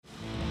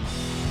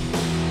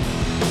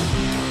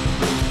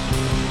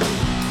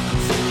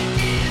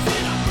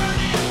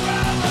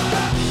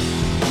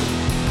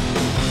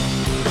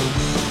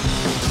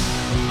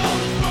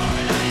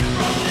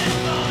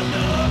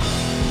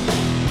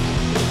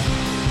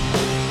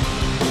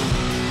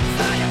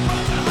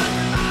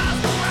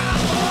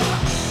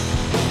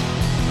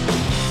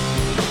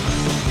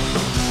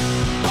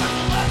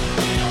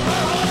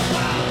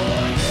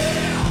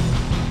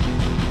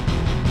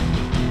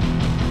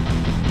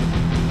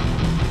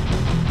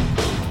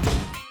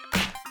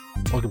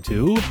welcome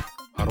to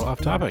Auto Off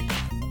Topic.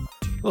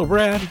 Hello,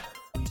 Brad.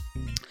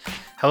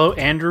 Hello,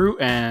 Andrew,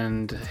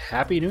 and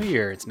Happy New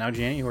Year. It's now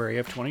January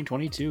of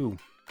 2022.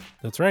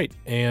 That's right.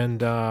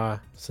 And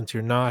since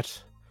you're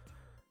not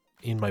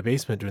in my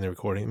basement during the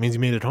recording, it means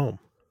you made it home.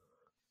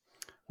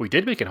 We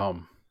did make it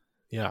home.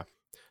 Yeah.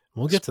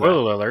 We'll get to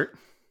Spoiler alert.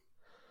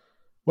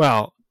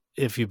 Well,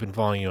 if you've been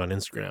following you on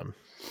Instagram,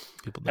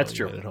 people know That's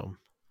you true. made it home.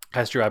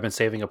 That's true. I've been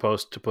saving a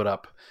post to put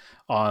up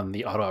on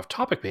the Auto Off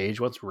Topic page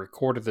once we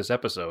recorded this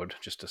episode,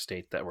 just to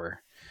state that we're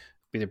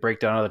be the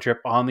breakdown of the trip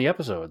on the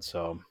episode.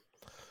 So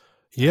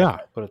Yeah.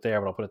 I'll put it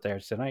there, but I'll put it there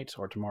tonight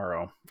or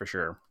tomorrow for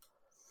sure.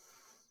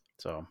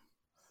 So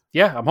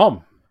yeah, I'm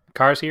home.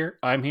 Car's here.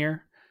 I'm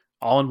here.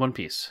 All in one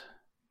piece.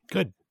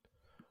 Good.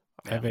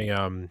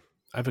 Yeah.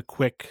 I have a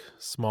quick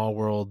small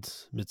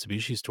world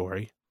Mitsubishi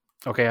story.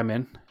 Okay, I'm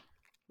in.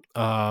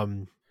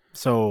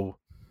 So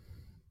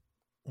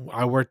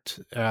I worked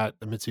at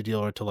a Mitsubishi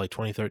dealer till like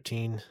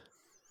 2013.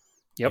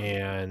 Yep.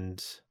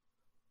 And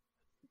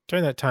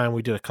during that time,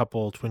 we did a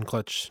couple twin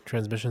clutch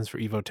transmissions for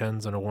Evo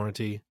 10s under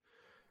warranty.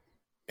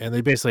 And they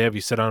basically have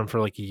you sit on them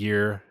for like a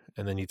year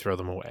and then you throw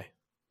them away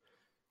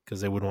because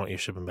they wouldn't want you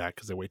to ship them back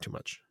because they weigh too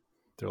much.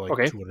 They're like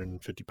Okay.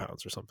 250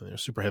 pounds or something. They're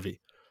super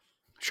heavy.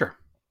 Sure.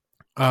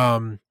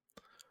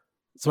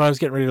 So when I was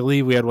getting ready to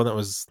leave, we had one that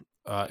was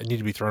it needed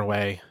to be thrown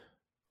away.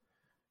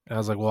 And I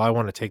was like, well, I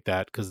want to take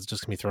that because it's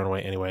just going to be thrown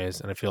away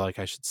anyways. And I feel like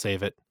I should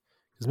save it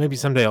because maybe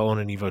someday I'll own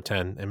an Evo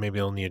 10 and maybe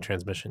I'll need a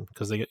transmission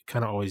because they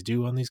kind of always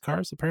do on these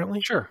cars,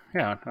 apparently. Sure.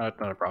 Yeah, not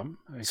a problem.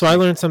 So I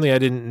learned something I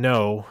didn't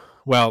know.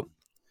 Well,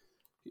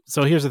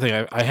 so here's the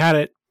thing. I had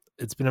it.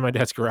 It's been in my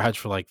dad's garage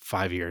for like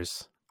 5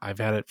 years. I've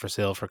had it for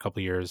sale for a couple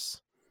of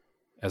years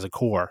as a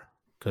core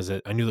because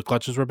I knew the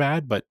clutches were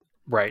bad, but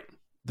Right.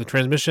 the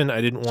transmission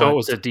I didn't want. So it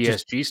was a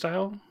DSG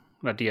style?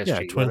 Not DSG. Yeah,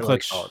 twin What do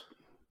clutch. call it?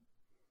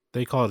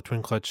 They call it a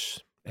twin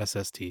clutch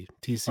SST.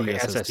 TC Okay,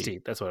 SST.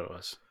 SST. That's what it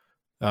was.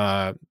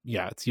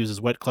 Yeah, it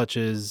uses wet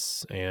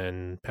clutches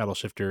and paddle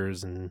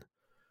shifters, and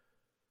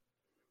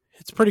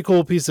it's a pretty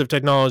cool piece of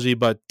technology,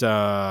 but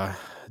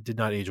did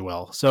not age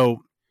well.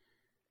 So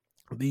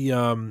the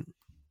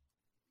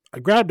I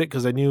grabbed it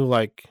because I knew,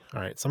 like,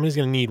 all right, somebody's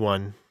gonna need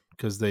one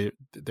because they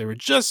were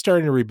just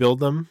starting to rebuild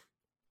them,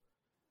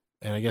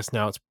 and I guess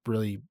now it's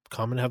really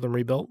common to have them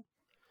rebuilt.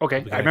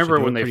 Okay, I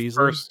remember when they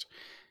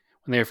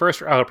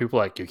first were out, people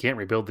were like, you can't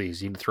rebuild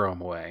these, you need to throw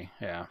them away.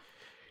 Yeah.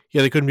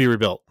 Yeah, they couldn't be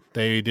rebuilt.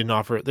 They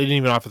didn't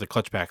even offer the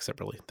clutch pack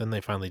separately. Then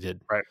they finally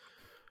did. Right.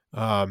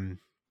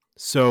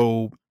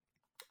 So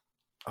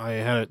I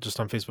had it just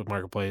on Facebook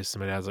Marketplace,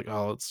 and my dad's like,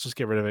 "Oh, let's just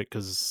get rid of it,"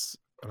 because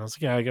I was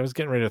like, "Yeah, I was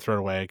getting ready to throw it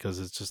away because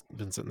it's just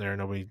been sitting there.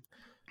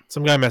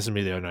 Some guy messaged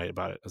me the other night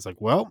about it. I was like,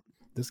 well,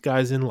 this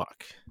guy's in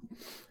luck."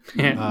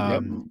 Yep.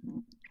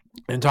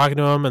 And talking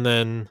to him, and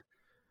then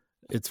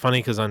it's funny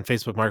because on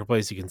Facebook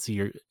Marketplace you can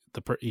see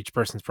each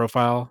person's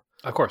profile.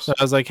 Of course. So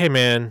I was like, "Hey,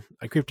 man,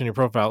 I creeped in your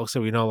profile. It looks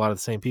like we know a lot of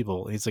the same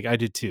people." And he's like, "I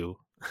did too."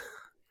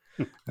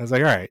 I was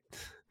like, "All right."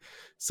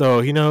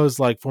 So he knows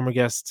like former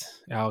guest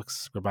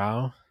Alex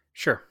Grabau,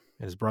 Sure.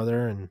 and his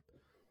brother, and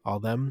all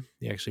them.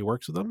 He actually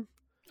works with them.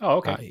 Oh,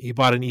 okay. He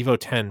bought an Evo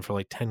 10 for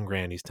like 10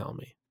 grand. He's telling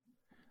me.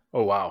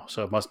 Oh, wow.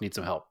 So it must need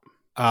some help.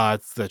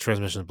 It's the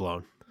transmission's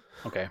blown.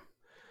 Okay.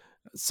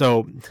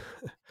 So,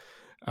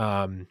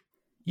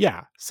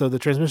 yeah. So the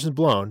transmission's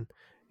blown.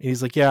 And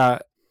he's like, yeah,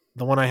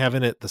 the one I have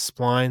in it, the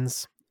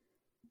splines,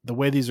 the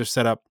way these are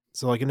set up.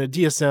 So like in a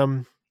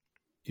DSM,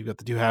 you've got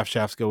the two half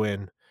shafts go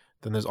in.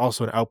 Then there's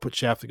also an output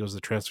shaft that goes to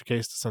the transfer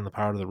case to send the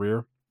power to the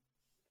rear.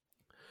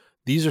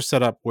 These are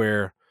set up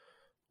where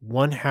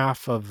one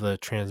half of the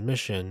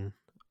transmission,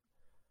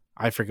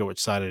 I forget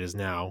which side it is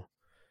now,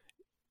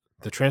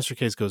 the transfer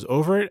case goes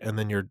over it, and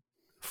then your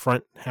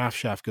front half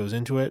shaft goes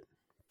into it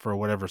for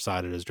whatever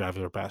side it is,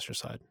 driver or passenger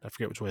side. I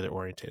forget which way they're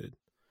orientated.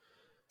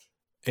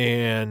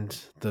 And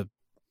the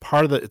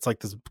part of it's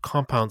like this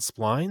compound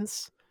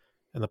splines,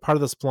 and the part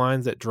of the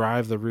splines that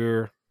drive the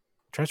rear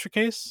transfer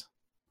case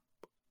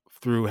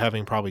through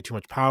having probably too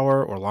much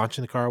power or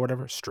launching the car or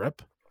whatever,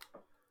 strip.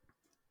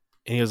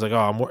 And he was like,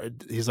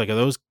 he's like, are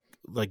those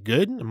like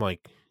good? I'm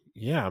like,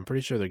 yeah, I'm pretty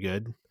sure they're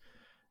good. And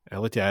I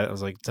looked at it. I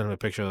was like, send him a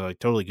picture. They're like,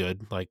 totally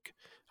good. Like,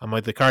 I'm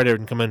like, the car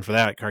didn't come in for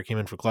that. Car came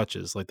in for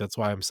clutches. Like, that's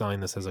why I'm selling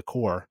this as a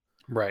core.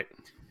 Right.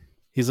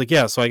 He's like,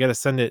 yeah, so I got to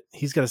send it.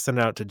 He's got to send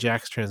it out to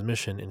Jack's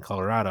Transmission in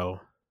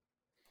Colorado.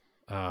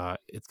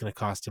 It's going to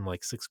cost him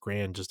like $6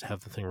 grand just to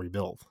have the thing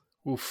rebuilt.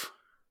 Oof.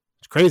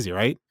 It's crazy,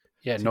 right?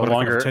 Yeah. So no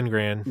longer 10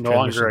 grand. No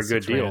longer a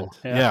good deal.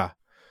 Yeah.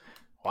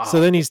 Wow. So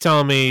then he's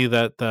telling me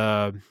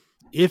that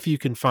if you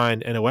can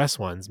find NOS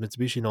ones,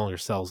 Mitsubishi no longer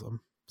sells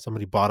them.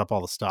 Somebody bought up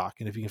all the stock.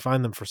 And if you can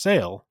find them for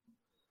sale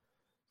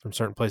from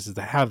certain places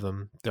that have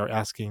them, they're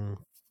asking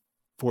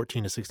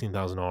 $14,000 to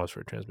 $16,000 for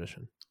a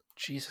transmission.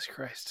 Jesus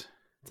Christ.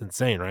 It's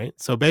insane, right?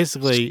 So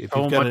basically, if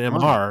you've got an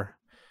MR,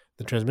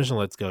 the transmission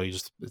lets go,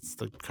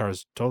 the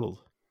car's totaled.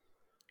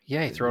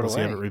 Yeah, you throw it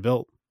away. You have it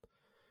rebuilt.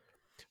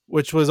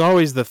 Which was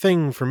always the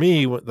thing for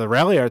me. The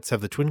Rally Arts have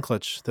the twin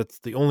clutch. That's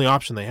the only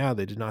option they had.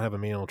 They did not have a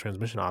manual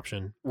transmission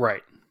option.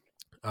 Right.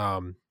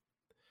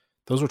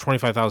 The those were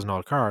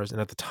 $25,000 cars, and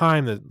at the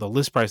time, the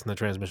list price in the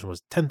transmission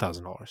was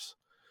 $10,000. So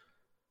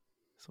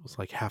it was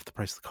like half the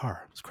price of the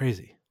car. It was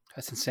crazy.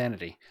 That's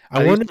insanity.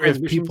 I wonder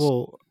if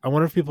people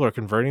are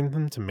converting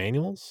them to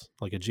manuals,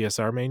 like a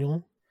GSR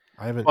manual.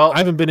 I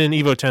haven't been in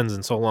Evo 10s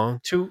in so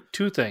long.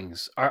 Two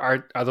things.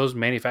 Are those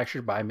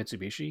manufactured by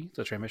Mitsubishi,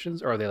 the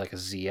transmissions, or are they like a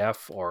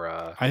ZF or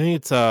a... I think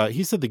it's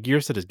he said the gear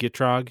set is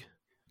Getrag.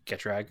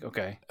 Getrag,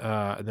 okay.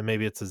 And then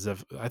maybe it's a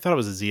ZF. I thought it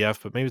was a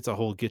ZF, but maybe it's a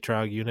whole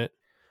Getrag unit.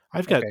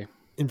 I've got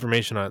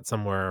information on it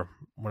somewhere.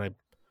 When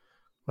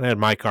I had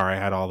my car, I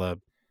had all the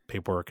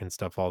paperwork and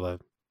stuff, all the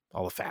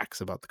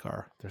facts about the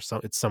car.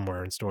 It's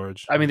somewhere in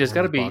storage. I mean, there's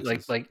got to be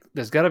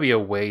there's got to be a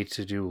way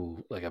to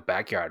do like a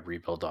backyard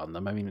rebuild on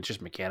them. I mean, it's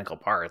just mechanical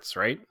parts,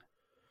 right?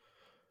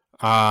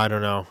 I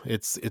don't know.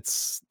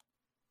 It's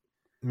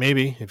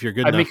maybe if you're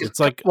good enough. It's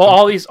like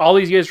all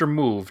these years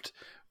removed,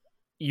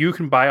 you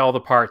can buy all the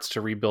parts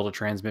to rebuild a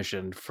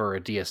transmission for a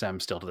DSM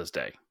still to this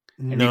day.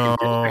 And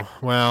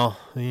yeah.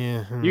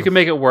 You can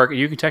make it work.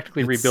 You can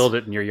technically rebuild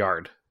it in your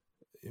yard,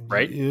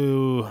 right?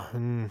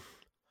 Not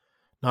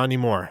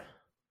anymore.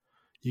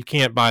 You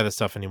can't buy the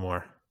stuff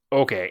anymore.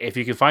 Okay, if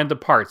you can find the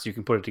parts, you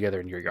can put it together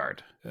in your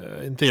yard.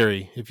 In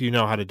theory, if you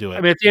know how to do it.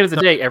 I mean, at the end of the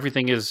day,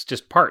 everything is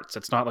just parts.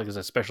 It's not like there's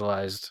a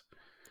specialized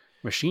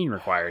machine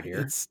required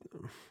here.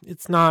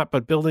 It's not,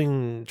 but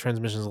building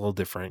transmissions is a little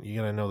different. You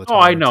gotta know the. Oh,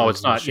 I know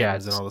it's not. Yeah,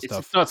 and all the stuff.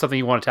 It's not something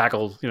you want to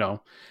tackle,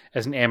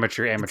 as an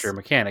amateur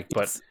mechanic.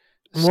 But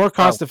more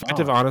cost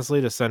effective,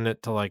 honestly, to send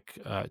it to like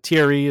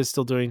TRE is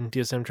still doing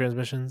DSM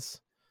transmissions.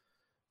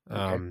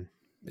 Okay.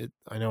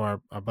 I know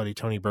our buddy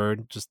Tony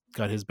Bird just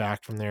got his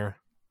back from there.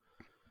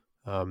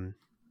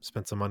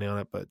 Spent some money on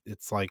it, but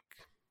it's like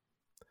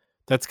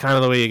that's kind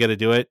of the way you got to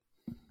do it.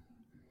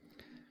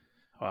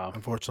 Wow.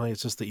 Unfortunately,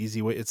 it's just the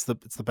easy way. It's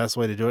the best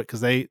way to do it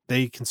because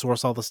they can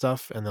source all the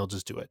stuff and they'll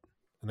just do it,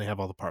 and they have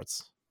all the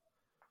parts.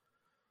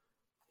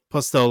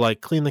 Plus, they'll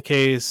like clean the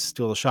case,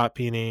 do all the shot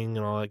peening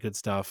and all that good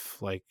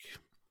stuff. Like,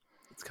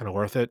 it's kind of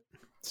worth it.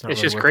 It's really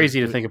just crazy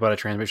to think about a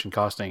transmission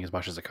costing as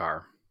much as a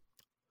car.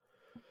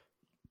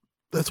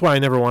 That's why I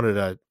never wanted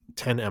a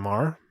 10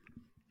 MR.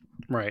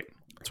 Right.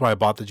 That's why I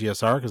bought the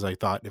GSR, because I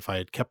thought if I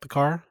had kept the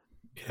car,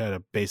 it had a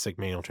basic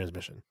manual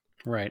transmission.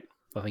 Right.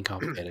 Nothing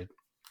complicated.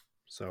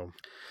 So,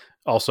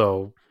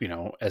 also,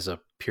 as a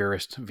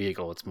purist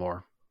vehicle, it's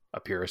more a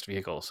purist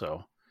vehicle.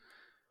 So,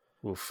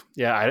 oof.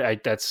 Yeah, I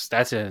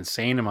that's an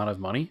insane amount of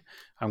money.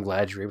 I'm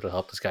glad you're able to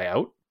help this guy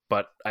out,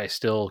 but I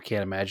still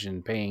can't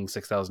imagine paying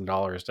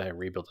 $6,000 to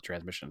rebuild the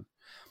transmission.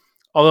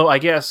 Although, I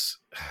guess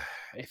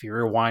if you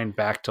rewind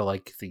back to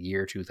like the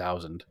year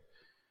 2000,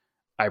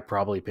 I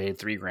probably paid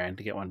 $3,000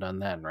 to get one done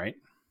then, right?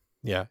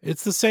 Yeah,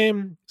 it's the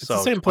same. It's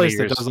the same place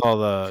that does all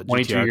the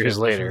 22 GTR years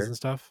later and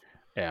stuff.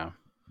 Yeah.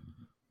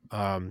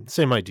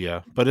 Same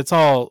idea, but it's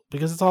all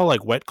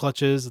like wet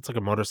clutches. It's like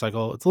a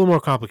motorcycle. It's a little more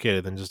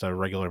complicated than just a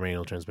regular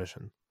manual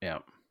transmission. Yeah.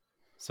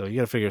 So you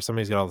got to figure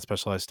somebody's got all the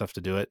specialized stuff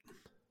to do it.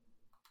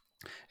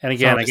 And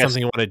again, I guess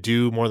something you want to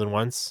do more than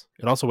once.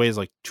 It also weighs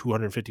like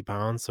 250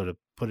 pounds, so to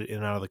put it in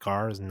and out of the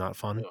car is not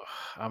fun.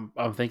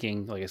 I'm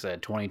thinking, like I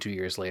said, 22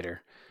 years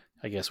later,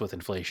 I guess with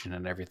inflation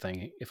and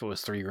everything, if it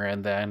was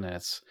 $3,000 then and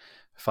it's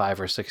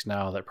 5 or 6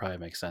 now, that probably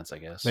makes sense, I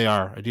guess. They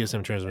are. A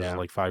DSM transmission is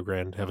like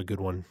 $5,000. Have a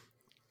good one.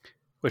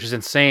 Which is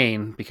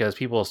insane because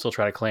people still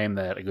try to claim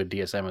that a good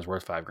DSM is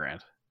worth $5,000.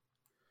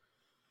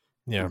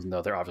 Yeah. Even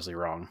though they're obviously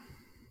wrong.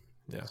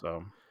 Yeah.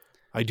 So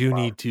I do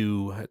need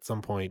to, at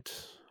some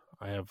point,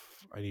 I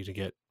need to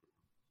get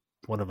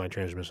one of my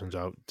transmissions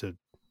out to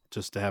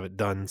have it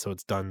done, so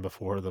it's done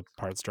before the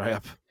parts dry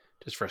up.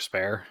 Just for a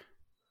spare?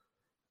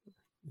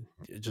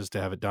 Just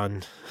to have it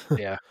done.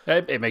 Yeah.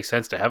 It makes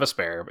sense to have a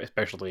spare,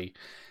 especially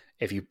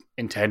if you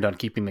intend on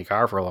keeping the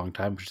car for a long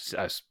time, which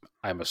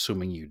I'm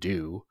assuming you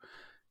do,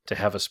 to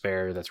have a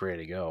spare that's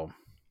ready to go.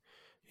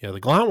 Yeah,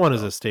 the Galant one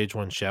is a stage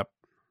 1 Shep.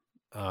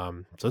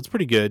 So it's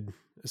pretty good,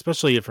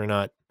 especially if you're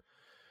not...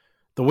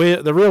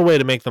 The real way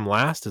to make them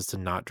last is to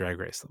not drag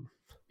race them.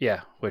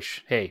 Yeah,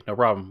 which, hey, no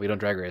problem. We don't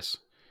drag race.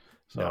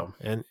 So no.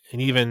 And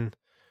even,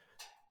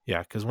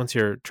 yeah, because once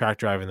you're track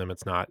driving them,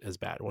 it's not as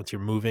bad. Once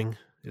you're moving,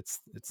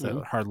 it's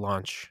a hard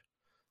launch.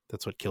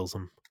 That's what kills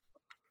them.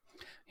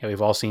 Yeah,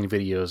 we've all seen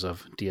videos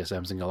of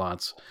DSMs and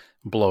Galants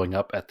blowing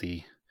up at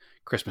the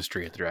Christmas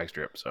tree at the drag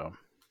strip. So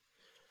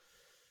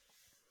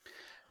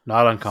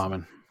not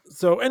uncommon.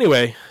 So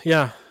anyway,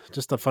 yeah,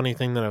 just a funny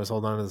thing that I was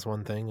holding on to this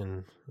one thing,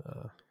 and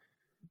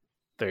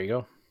there you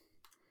go.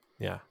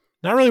 Yeah.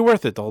 Not really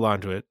worth it to hold on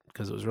to it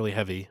because it was really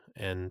heavy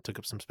and took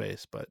up some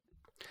space. But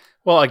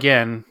well,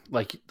 again,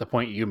 like the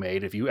point you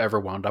made, if you ever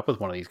wound up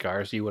with one of these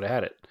cars, you would have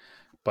had it.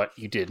 But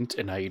you didn't,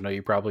 and now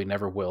you probably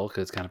never will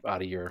because it's kind of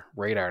out of your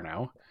radar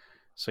now.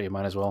 So you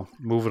might as well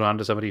move it on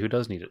to somebody who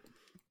does need it.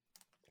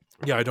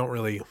 Yeah,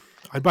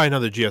 I'd buy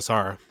another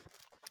GSR.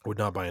 I would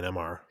not buy an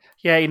MR.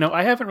 Yeah,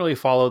 I haven't really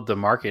followed the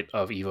market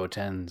of Evo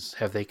 10s.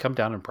 Have they come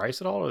down in price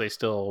at all, or are they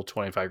still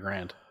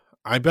 $25,000?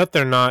 I bet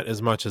they're not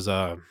as much as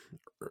a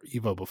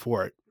Evo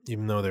before it,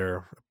 even though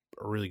they're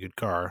a really good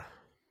car.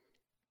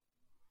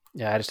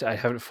 Yeah, I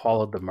haven't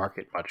followed the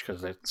market much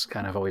because it's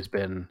kind of always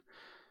been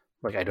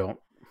like I don't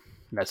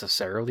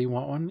necessarily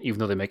want one, even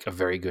though they make a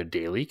very good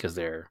daily because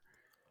they're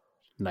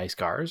nice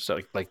cars, so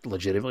like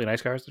legitimately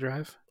nice cars to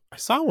drive. I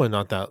saw one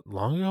not that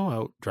long ago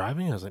out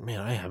driving. I was like, man,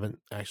 I haven't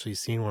actually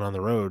seen one on the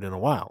road in a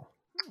while.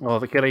 Well,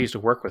 the kid I used to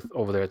work with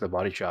over there at the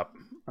body shop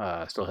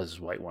still has his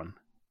white one.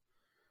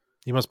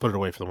 You must put it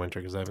away for the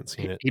winter because I haven't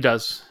seen it. He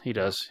does,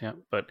 yeah.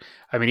 But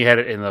I mean, he had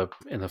it in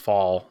the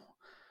fall.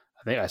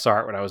 I think I saw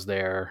it when I was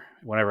there,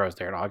 whenever I was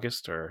there in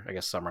August, or I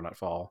guess summer, not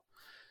fall.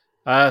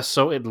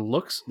 So it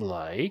looks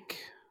like,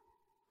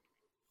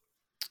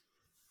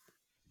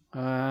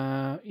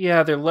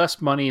 yeah, they're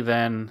less money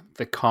than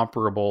the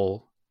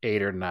comparable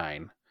 8 or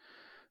 9.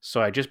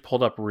 So I just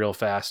pulled up real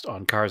fast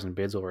on Cars and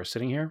Bids while we're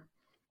sitting here,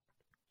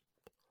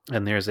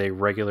 and there's a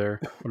regular.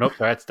 Oh, nope,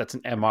 that's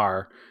an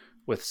MR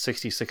with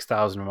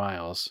 66,000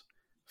 miles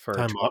for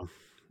Time bomb.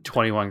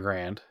 21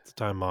 grand. It's a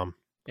time bomb.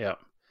 Yeah,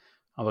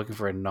 I'm looking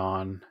for a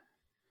non.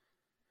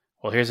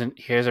 Well, here's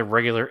a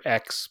regular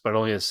X, but it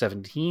only has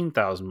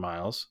 17,000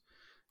 miles,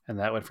 and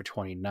that went for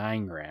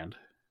 29 grand.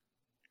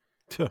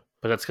 But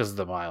that's because of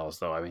the miles,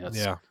 though. I mean,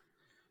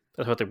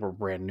 that's what they were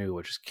brand new,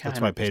 which is kind of.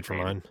 That's why I paid for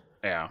mine.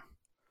 Yeah.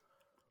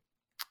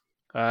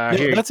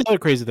 That's another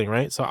crazy thing,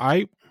 right? So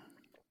I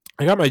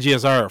got my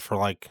GSR for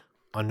like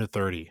under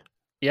 30.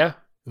 Yeah.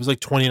 It was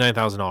like $29,000.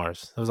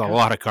 That was a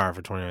lot of car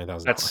for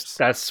 $29,000.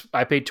 That's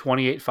I paid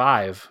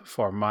 $28,500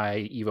 for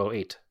my Evo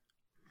 8.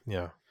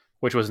 Yeah.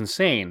 Which was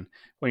insane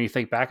when you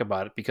think back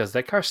about it, because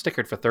that car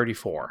stickered for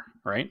 $34,000,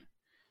 right?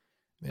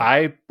 Yeah.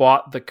 I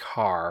bought the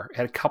car, it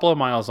had a couple of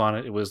miles on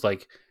it. It was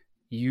like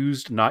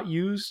used, not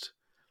used.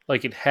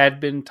 Like it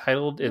had been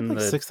titled in like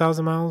the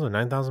 6,000 miles or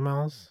 9,000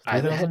 miles.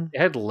 It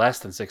had less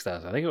than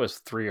 6,000. I think it was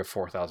 3,000 or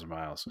 4,000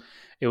 miles.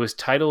 It was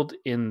titled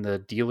in the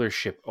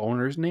dealership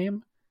owner's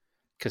name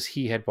because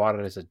he had bought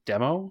it as a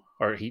demo,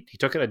 or he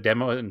took it a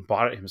demo and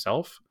bought it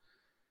himself.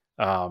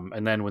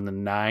 And then when the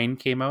 9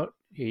 came out,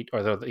 the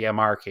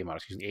MR came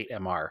out, 8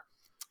 MR,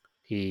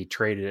 he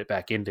traded it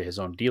back into his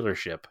own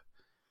dealership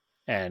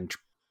and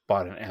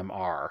bought an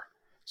MR.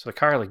 So the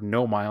car had like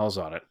no miles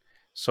on it.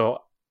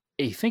 So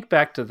you think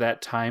back to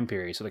that time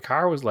period. So the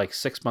car was like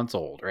 6 months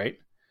old, right?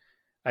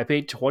 I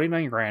paid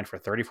 29 grand for a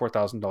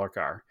 $34,000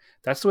 car.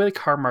 That's the way the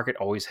car market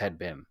always had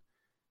been.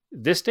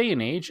 This day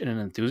and age, in an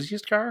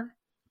enthusiast car,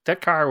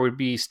 that car would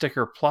be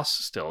sticker plus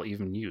still,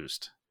 even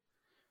used.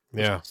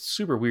 Yeah.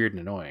 Super weird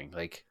and annoying.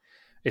 Like,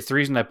 it's the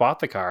reason I bought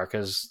the car,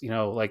 because,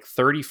 like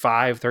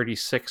 35,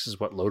 36 is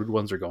what loaded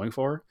ones are going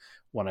for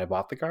when I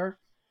bought the car.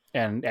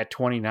 And at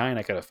 29,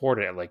 I could afford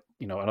it. At like,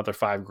 another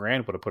 $5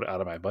 grand would have put it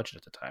out of my budget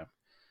at the time.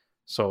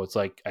 So it's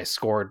like I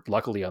scored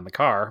luckily on the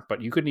car,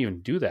 but you couldn't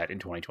even do that in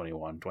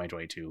 2021,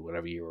 2022,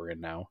 whatever year we're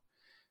in now,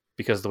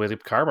 because the way the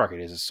car market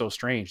is so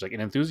strange. Like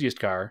an enthusiast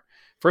car,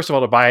 first of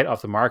all, to buy it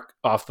off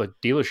the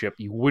dealership,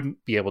 you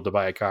wouldn't be able to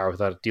buy a car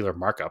without a dealer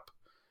markup,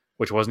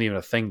 which wasn't even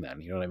a thing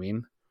then. You know what I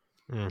mean?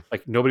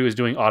 Like nobody was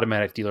doing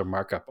automatic dealer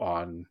markup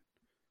on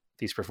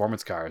these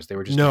performance cars. They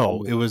were just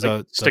it was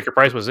like, sticker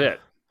price was it.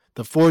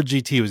 The Ford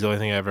GT was the only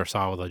thing I ever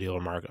saw with a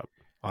dealer markup.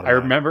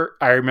 Automatic.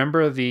 I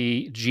remember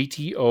the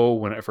GTO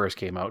when it first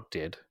came out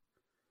did.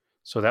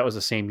 So that was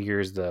the same year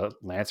as the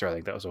Lancer. I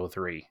think that was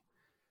 03.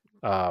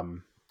 But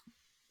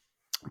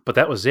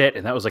that was it.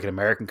 And that was like an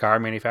American car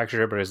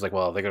manufacturer, but it's like,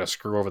 well, they're going to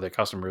screw over their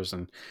customers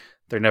and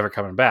they're never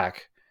coming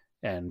back.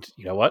 And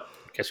you know what?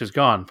 Guess who's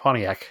gone?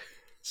 Pontiac.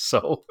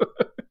 So,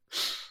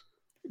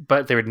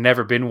 but there had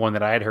never been one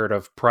that I had heard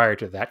of prior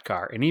to that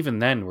car. And even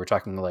then we're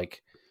talking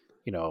like,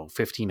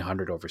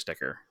 $1,500 over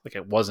sticker. Like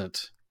it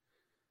wasn't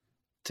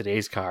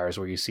today's cars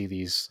where you see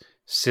these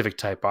Civic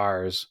Type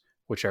R's,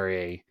 which are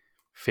a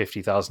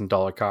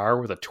 $50,000 car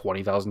with a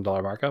 $20,000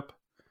 markup.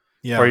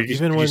 Yeah. Or did you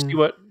see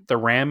what the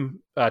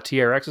Ram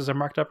TRXs are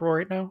marked up for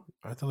right now?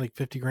 Are they like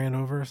 50 grand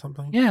over or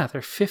something? Yeah,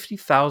 they're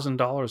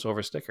 $50,000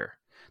 over sticker.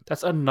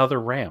 That's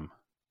another Ram.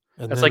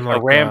 That's like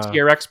a Ram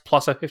TRX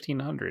plus a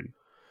 1,500.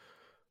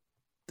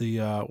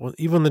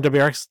 Even the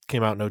WRX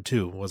came out in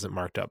 02 wasn't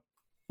marked up.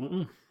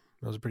 Mm-mm.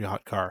 That was a pretty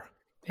hot car.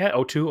 Yeah,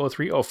 02,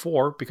 03,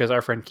 04, because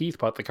our friend Keith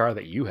bought the car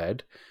that you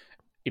had,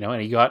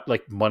 and he got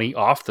like money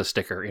off the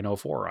sticker in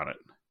 04 on it.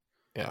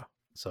 Yeah.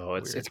 So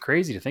it's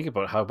crazy to think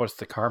about how much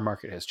the car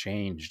market has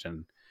changed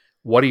and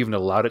what even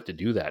allowed it to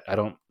do that.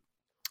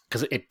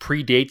 Because it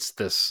predates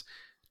this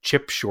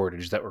chip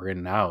shortage that we're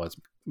in now. It's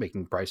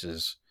making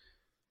prices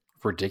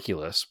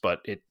ridiculous,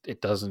 but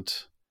it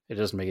doesn't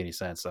make any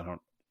sense. I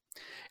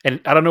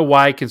don't know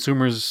why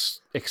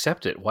consumers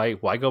accept it. Why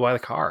go buy the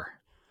car?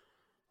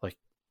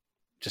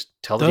 Just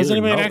tell the Does dealer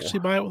anybody no. actually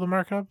buy it with a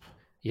markup?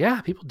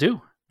 Yeah, people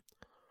do.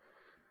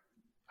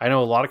 I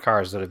know a lot of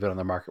cars that have been on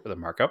the market with a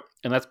markup,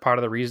 and that's part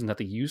of the reason that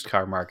the used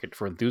car market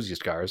for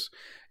enthusiast cars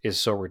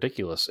is so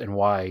ridiculous, and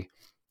why,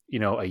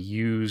 a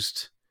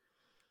used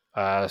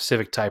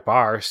Civic Type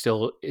R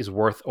still is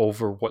worth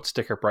over what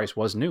sticker price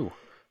was new,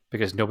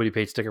 because nobody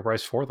paid sticker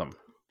price for them.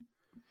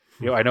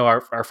 I know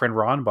our friend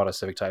Ron bought a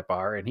Civic Type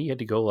R, and he had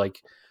to go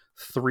like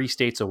 3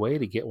 states away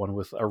to get one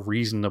with a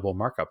reasonable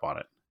markup on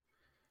it.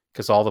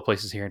 because all the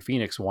places here in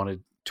Phoenix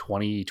wanted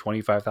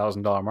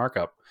 $25,000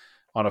 markup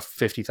on a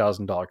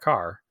 $50,000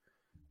 car,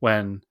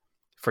 when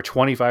for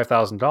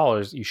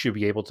 $25,000 you should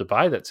be able to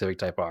buy that Civic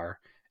Type R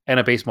and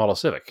a base model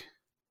Civic,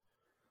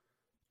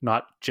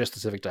 not just the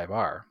Civic Type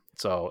R.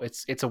 So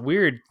it's a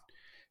weird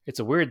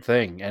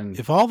thing. And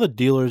if all the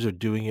dealers are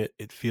doing it,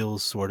 it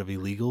feels sort of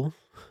illegal.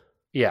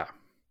 Yeah.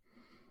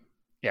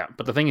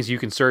 But the thing is, you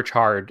can search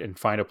hard and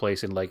find a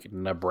place in like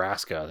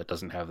Nebraska that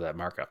doesn't have that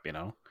markup,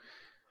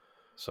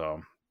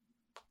 So,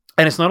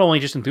 and it's not only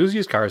just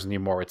enthusiast cars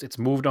anymore. It's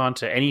moved on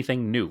to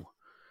anything new.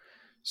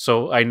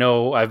 So I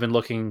know I've been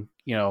looking,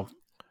 Oh,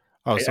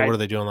 so what are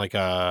they doing? What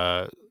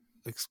am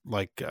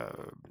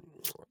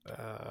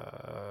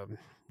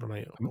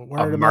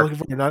I looking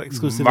for? Not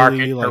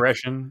exclusively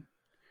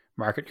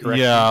market correction.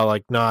 Yeah,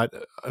 like not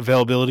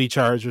availability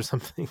charge or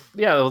something.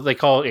 Yeah, they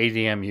call it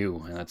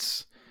ADMU, and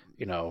that's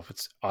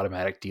it's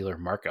automatic dealer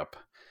markup.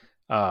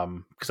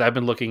 Because I've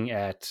been looking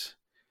at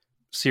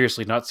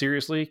not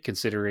seriously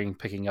considering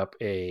picking up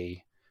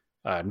a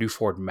new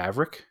Ford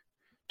Maverick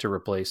to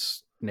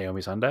replace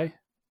Naomi's Hyundai.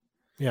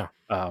 Yeah.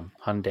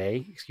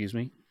 Hyundai, excuse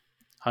me.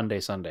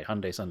 Hyundai Sunday.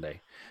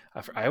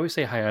 I always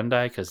say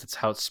Hyundai because it's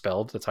how it's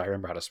spelled. That's how I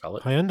remember how to spell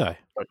it. Hyundai.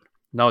 But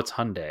no, it's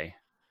Hyundai.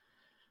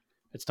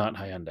 It's not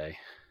Hyundai.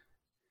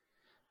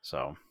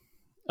 So,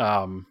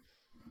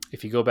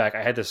 if you go back,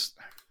 I had this,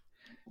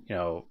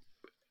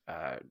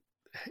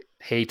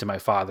 hey to my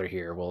father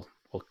here. We'll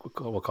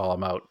call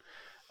him out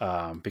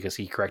because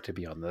he corrected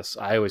me on this.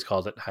 I always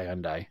called it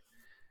Hyundai,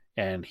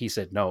 and he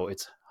said no,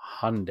 it's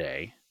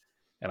Hyundai,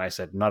 and I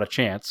said not a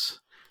chance,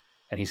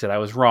 and he said I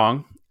was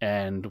wrong,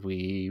 and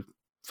we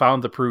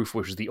found the proof,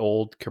 which is the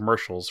old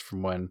commercials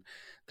from when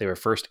they were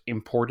first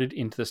imported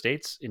into the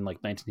States in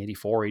like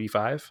 1984,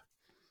 85.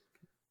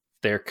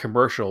 Their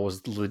commercial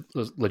was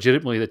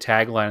legitimately, the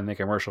tagline in the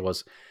commercial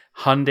was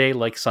Hyundai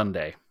like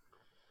Sunday.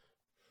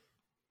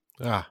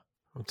 Okay.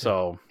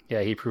 So yeah,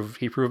 he proved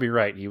me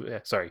right.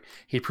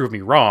 He proved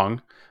me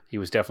wrong. He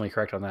was definitely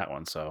correct on that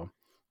one. So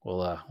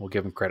we'll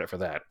give him credit for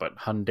that. But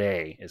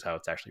Hyundai is how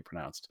it's actually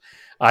pronounced.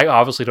 I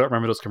obviously don't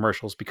remember those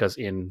commercials because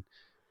in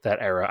that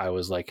era I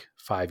was like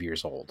 5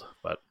 years old.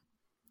 But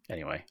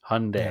anyway,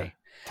 Hyundai.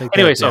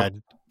 Yeah.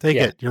 Take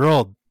it. You're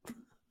old.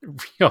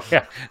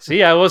 Yeah.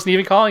 See, I wasn't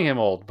even calling him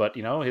old, but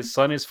his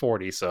son is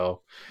 40,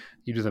 so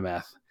you do the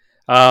math.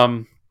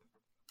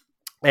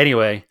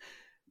 Anyway,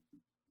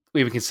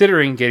 we've been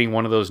considering getting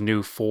one of those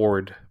new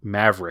Ford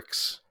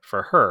Mavericks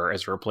for her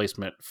as a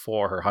replacement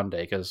for her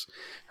Hyundai, because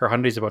her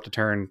Hyundai's about to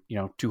turn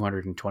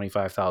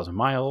 225,000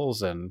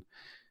 miles, and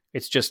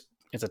it's a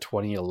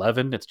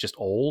 2011. It's just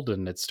old,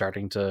 and it's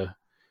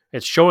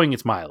showing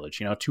its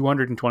mileage.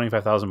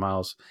 225,000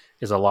 miles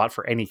is a lot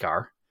for any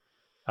car,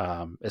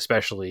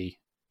 especially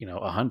a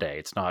Hyundai.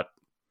 It's not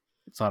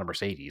a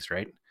Mercedes,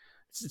 right?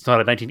 It's not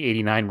a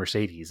 1989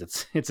 Mercedes.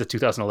 It's a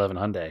 2011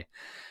 Hyundai.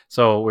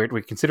 So we're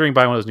considering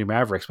buying one of those new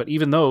Mavericks, but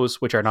even those,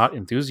 which are not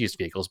enthusiast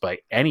vehicles by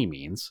any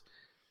means,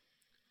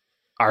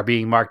 are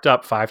being marked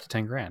up $5,000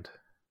 to $10,000.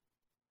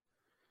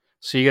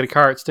 So you get a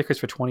car at stickers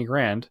for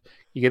 $20,000.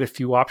 You get a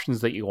few options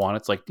that you want.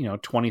 It's like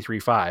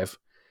 $23,500,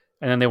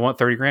 and then they want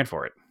 $30,000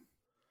 for it.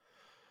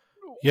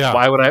 Yeah.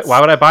 Why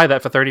would I buy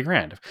that for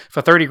 $30,000?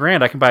 For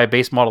 $30,000, I can buy a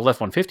base model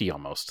F-150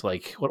 almost.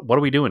 Like, what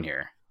are we doing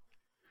here?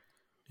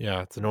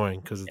 Yeah, it's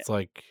annoying because it's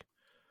like,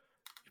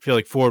 I feel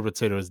like Ford would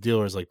say to his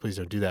dealers, like, please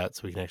don't do that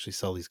so we can actually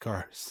sell these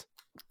cars.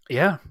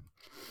 Yeah.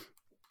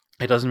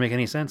 It doesn't make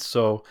any sense.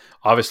 So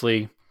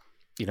obviously,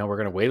 we're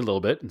going to wait a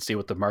little bit and see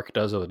what the market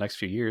does over the next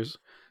few years.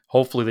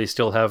 Hopefully they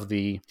still have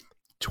the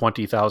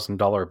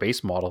 $20,000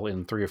 base model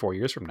in 3 or 4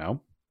 years from now.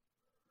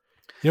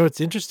 What's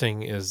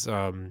interesting is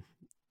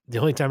the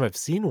only time I've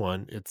seen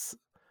one, it's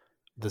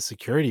the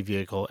security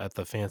vehicle at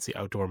the fancy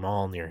outdoor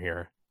mall near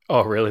here.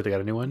 Oh, really? They got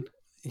a new one?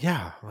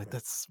 Yeah, like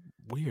that's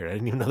weird. I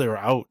didn't even know they were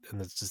out,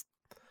 and it's just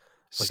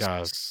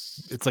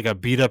like a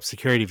beat up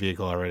security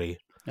vehicle already.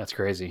 That's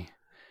crazy.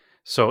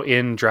 So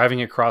in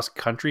driving across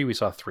country, we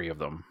saw 3 of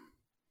them.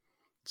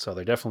 So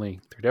they're definitely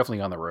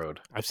on the road.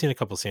 I've seen a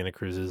couple Santa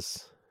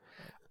Cruzes.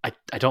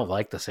 I don't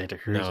like the Santa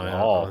Cruz at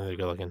all. They're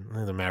good looking. I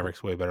think the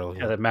Maverick's way better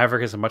looking. Yeah, the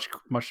Maverick is a much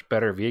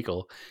better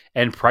vehicle,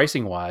 and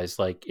pricing wise,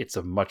 like it's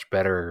a much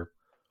better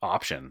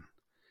option.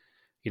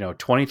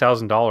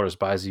 $20,000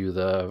 buys you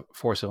the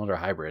 4-cylinder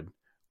hybrid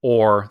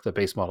or the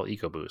base model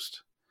EcoBoost.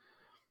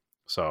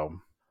 So,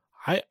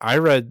 I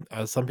read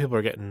some people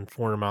are getting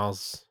 400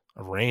 miles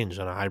of range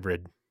on a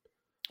hybrid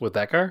with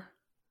that car.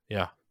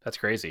 Yeah, that's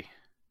crazy.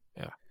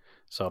 Yeah.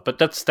 So, but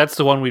that's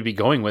the one we'd be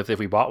going with if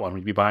we bought one.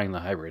 We'd be buying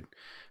the hybrid.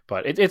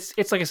 But it's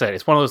like I said,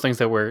 it's one of those things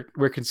that we're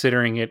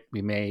considering it.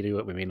 We may do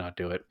it, we may not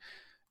do it.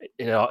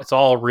 It's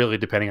all really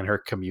depending on her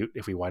commute.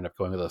 If we wind up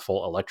going with a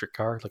full electric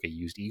car, like a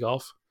used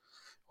e-Golf,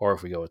 or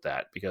if we go with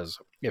that, because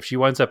if she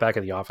winds up back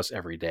at the office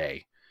every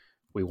day,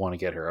 we want to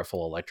get her a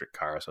full electric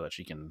car so that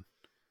she can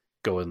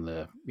go in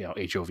the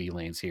HOV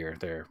lanes here.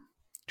 They're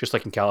just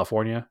like in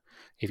California.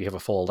 If you have a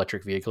full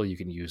electric vehicle, you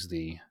can use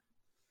the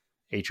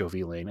HOV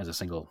lane as a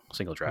single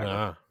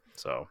driver.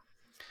 So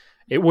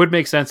It would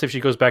make sense if she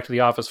goes back to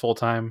the office full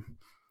time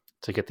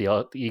to get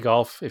the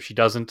e-golf. If she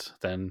doesn't,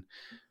 then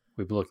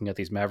we've been looking at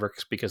these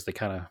Mavericks because they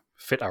kind of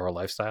fit our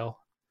lifestyle.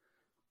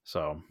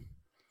 So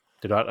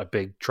they're not a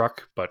big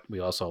truck, but we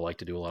also like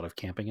to do a lot of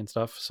camping and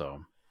stuff.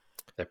 So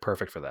they're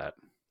perfect for that.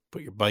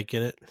 Put your bike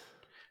in it.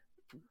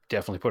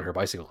 Definitely put her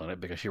bicycle in it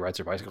because she rides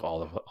her bicycle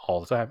all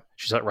the time.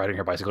 She's not riding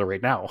her bicycle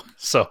right now.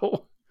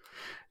 So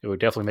it would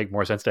definitely make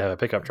more sense to have a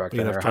pickup truck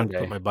than a Enough time to Hyundai.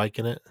 put my bike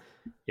in it.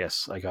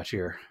 Yes, I got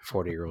your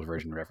 40-year-old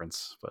version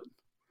reference, but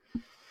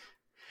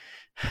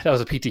that was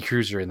a PT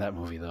Cruiser in that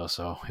movie, though.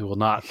 So we will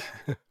not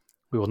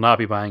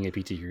be buying a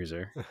PT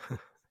Cruiser.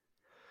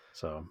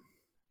 So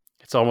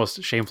it's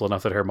almost shameful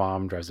enough that her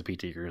mom drives a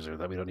PT Cruiser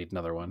that we don't need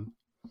another one.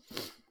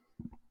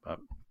 But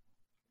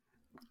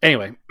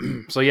anyway,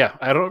 so yeah,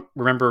 I don't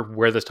remember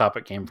where this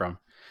topic came from.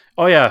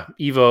 Oh yeah,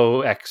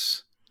 Evo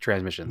X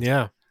transmissions.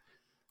 Yeah,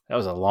 that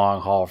was a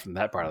long haul from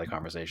that part of the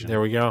conversation.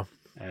 there we go.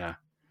 Yeah.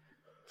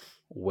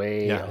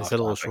 I said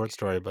a little short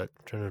story, but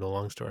turned into a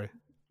long story.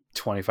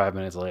 25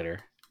 minutes later.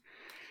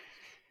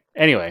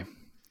 Anyway,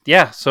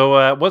 yeah.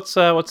 So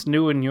what's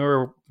new in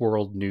your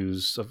world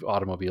news of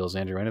automobiles,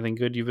 Andrew? Anything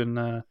good you've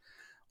been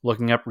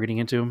looking up, reading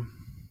into?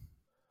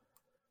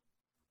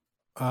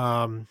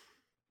 Not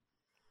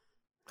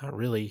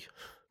really.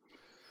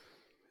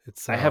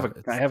 It's I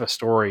have a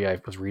story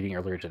I was reading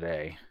earlier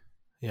today.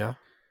 Yeah.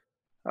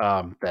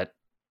 That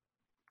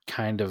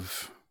kind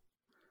of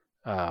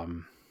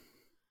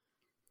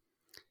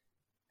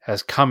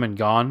has come and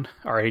gone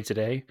already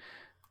today.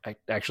 I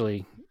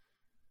actually,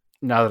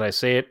 now that I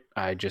say it,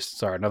 I just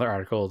saw another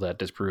article that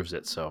disproves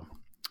it. So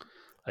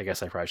I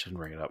guess I probably shouldn't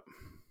bring it up.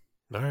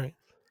 All right.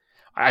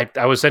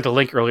 I was sent a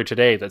link earlier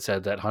today that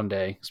said that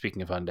Hyundai,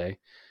 speaking of Hyundai,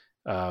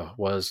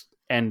 was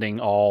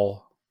ending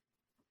all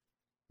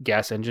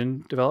gas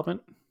engine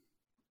development.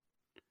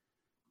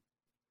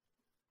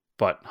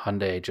 But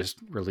Hyundai just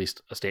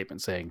released a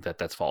statement saying that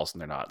that's false and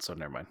they're not. So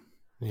never mind.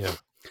 Yeah.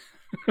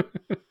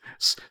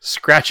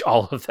 Scratch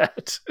all of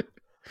that.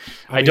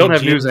 I don't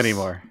have news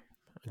anymore.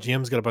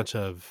 GM's got a bunch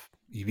of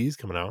EVs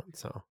coming out,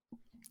 so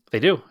they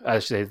do.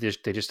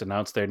 They just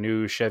announced their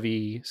new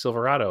Chevy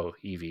Silverado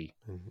EV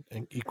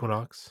and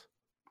Equinox.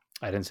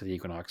 I didn't say the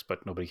Equinox,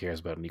 but nobody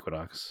cares about an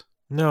Equinox.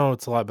 No,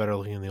 it's a lot better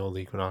looking than the old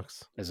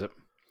Equinox. Is it?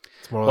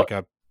 It's more like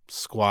a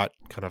squat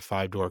kind of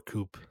 5-door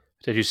coupe.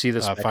 Did you see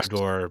this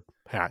 5-door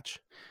hatch?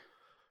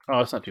 Oh,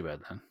 that's not too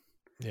bad then.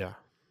 Yeah.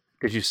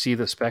 Did you see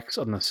the specs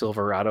on the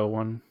Silverado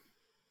one?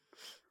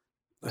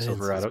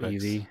 Silverado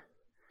EV.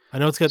 I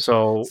know it's got.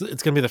 So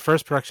it's going to be the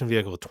first production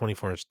vehicle with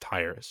 24-inch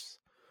tires.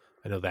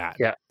 I know that.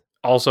 Yeah.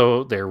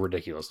 Also, they're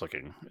ridiculous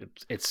looking.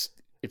 It's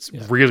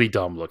really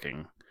dumb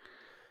looking.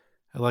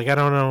 Like, I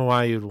don't know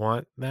why you'd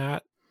want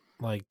that.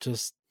 Like,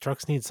 just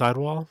trucks need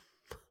sidewall.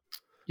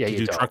 Yeah, you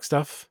do don't. Truck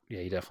stuff.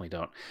 Yeah, you definitely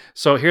don't.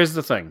 So here's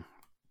the thing.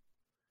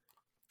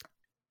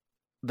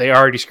 They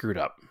already screwed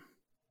up.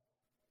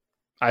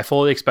 I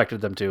fully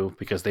expected them to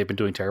because they've been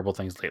doing terrible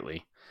things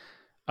lately.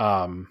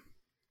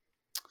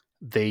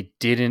 They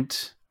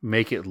didn't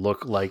make it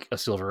look like a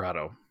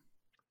Silverado.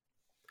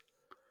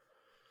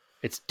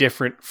 It's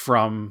different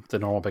from the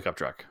normal pickup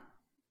truck.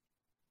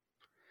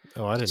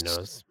 Oh, I didn't know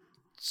this.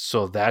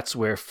 So that's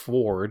where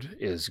Ford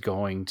is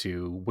going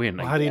to win.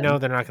 Well, how do you know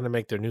they're not going to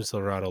make their new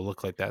Silverado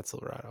look like that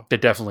Silverado? They're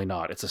definitely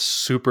not. It's a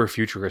super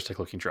futuristic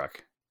looking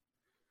truck.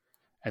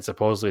 And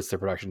supposedly it's their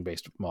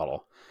production-based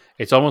model.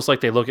 It's almost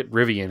like they look at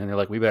Rivian and they're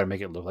like, we better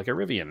make it look like a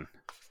Rivian.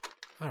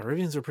 Oh,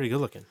 Rivians are pretty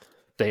good looking.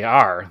 They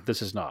are.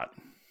 This is not.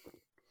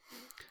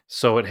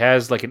 So it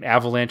has like an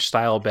avalanche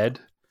style bed.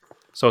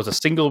 So it's a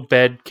single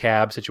bed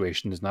cab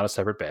situation. It's not a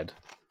separate bed.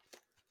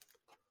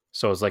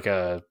 So it's like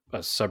a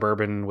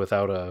Suburban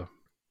without a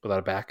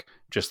back,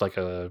 just like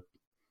an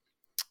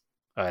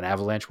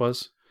Avalanche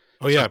was.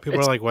 Oh yeah, people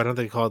are like, why don't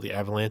they call it the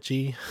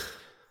Avalanche?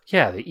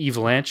 Yeah, the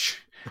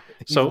Avalanche.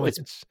 So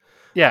it's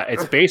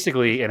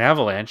basically an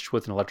Avalanche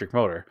with an electric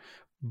motor,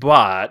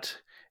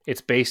 but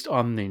it's based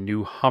on the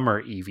new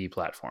Hummer EV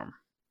platform.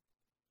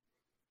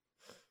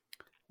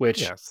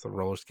 Which it's the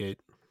roller skate.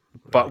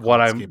 But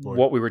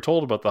what we were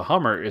told about the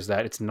Hummer is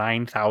that it's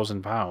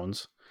 9,000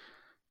 pounds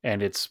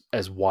and it's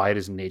as wide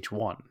as an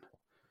H1.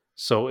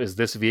 So is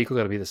this vehicle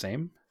going to be the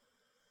same?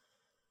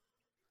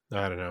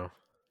 I don't know.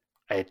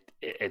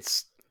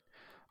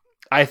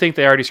 I think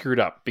they already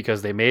screwed up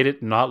because they made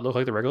it not look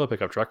like the regular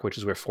pickup truck, which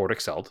is where Ford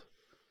excelled.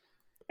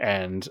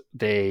 And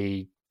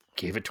they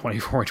gave it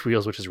 24-inch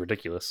wheels, which is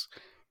ridiculous.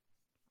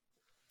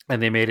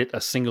 And they made it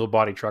a single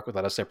body truck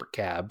without a separate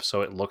cab.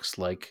 So it looks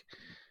like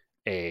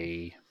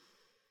an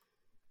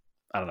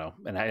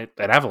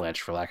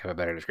Avalanche, for lack of a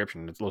better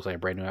description. It looks like a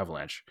brand new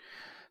Avalanche.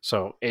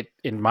 So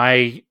in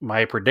my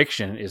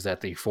prediction is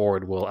that the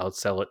Ford will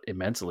outsell it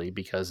immensely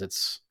because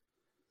it's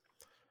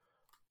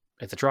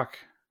a truck.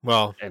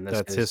 Well,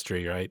 that's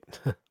history, right?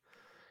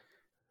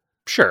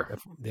 Sure.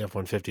 The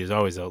F-150 is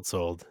always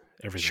outsold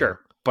everything. Sure.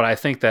 But I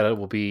think that it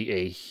will be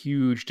a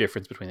huge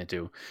difference between the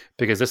two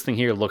because this thing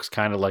here looks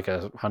kind of like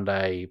a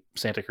Hyundai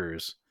Santa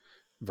Cruz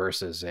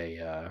versus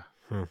a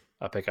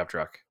pickup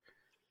truck.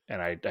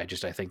 And I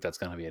think that's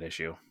going to be an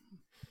issue.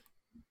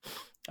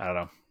 I don't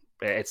know.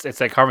 It's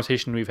that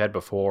conversation we've had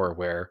before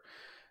where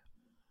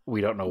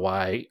we don't know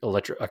why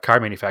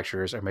car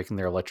manufacturers are making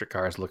their electric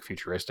cars look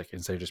futuristic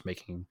instead of just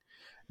making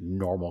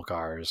normal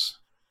cars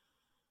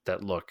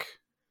that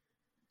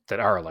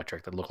are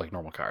electric, that look like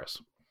normal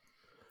cars.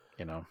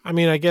 You know, I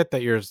mean, I get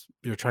that you're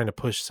trying to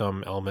push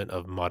some element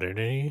of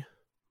modernity.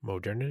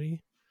 Modern.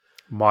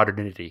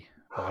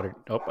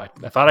 Oh,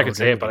 I thought I could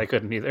say it, but I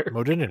couldn't either.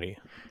 Modernity.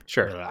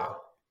 Sure. Yeah.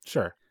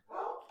 Sure.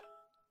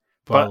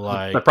 But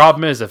like, the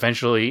problem is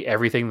eventually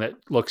everything that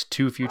looks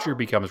too future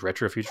becomes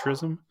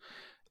retrofuturism,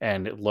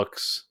 and it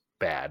looks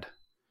bad.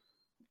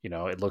 You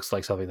know, it looks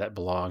like something that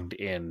belonged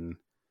in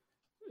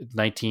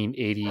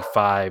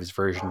 1985's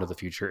version of the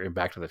future in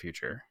Back to the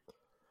Future.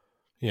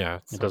 Yeah,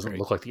 it doesn't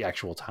look like the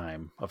actual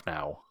time of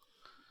now.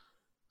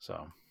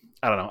 So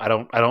I don't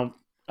know.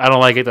 I don't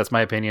like it. That's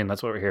my opinion.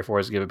 That's what we're here for,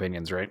 is to give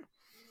opinions, right?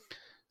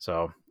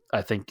 So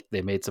I think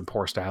they made some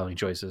poor styling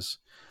choices.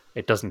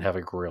 It doesn't have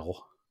a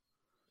grill.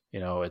 You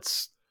know,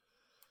 it's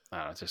I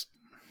don't know, just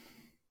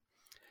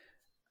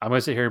I'm going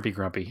to sit here and be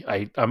grumpy.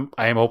 I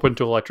am open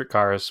to electric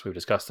cars. We've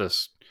discussed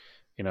this,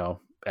 you know,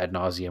 ad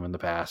nauseum in the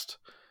past,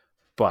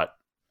 but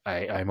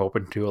I'm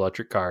open to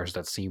electric cars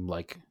that seem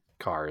like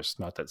cars,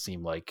 not that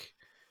seem like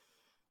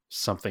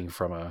something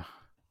from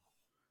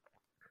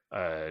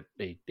a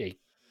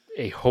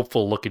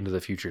hopeful look into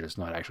the future that's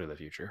not actually the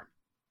future.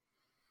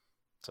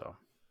 So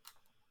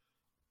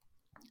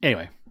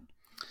anyway,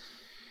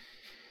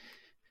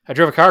 I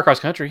drove a car across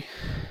country.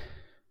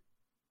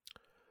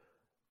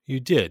 You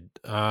did.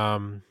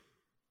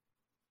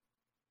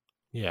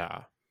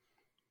 Yeah.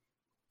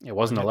 It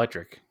wasn't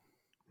electric.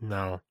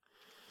 No.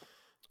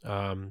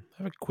 I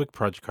have a quick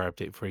project car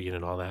update for you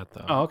and all that,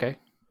 though. Oh, okay.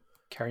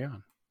 Carry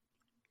on.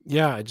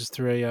 Yeah, I just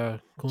threw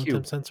a coolant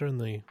temp sensor in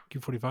the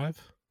Q45.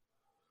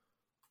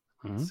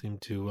 Mm-hmm.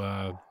 Seemed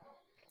to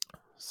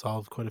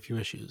solve quite a few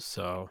issues,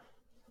 so...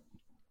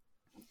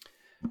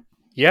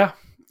 Yeah.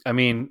 I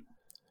mean,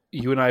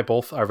 you and I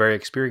both are very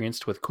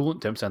experienced with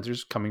coolant temp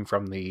sensors coming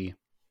from the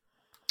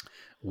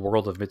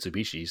world of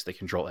Mitsubishis. They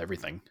control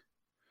everything.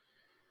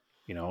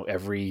 You know,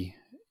 every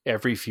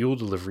fuel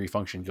delivery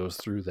function goes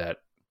through that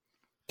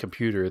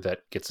computer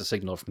that gets a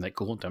signal from that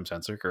coolant temp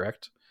sensor,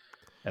 correct?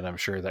 And I'm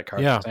sure that car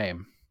is the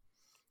same.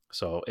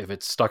 So if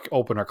it's stuck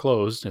open or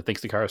closed and it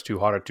thinks the car is too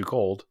hot or too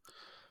cold,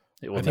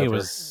 it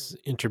was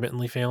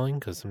intermittently failing,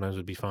 because sometimes it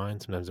would be fine,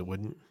 sometimes it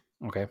wouldn't.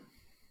 Okay.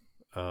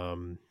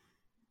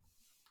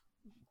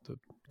 The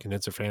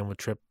condenser fan would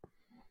trip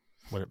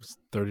when it was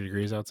 30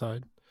 degrees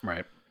outside.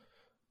 Right.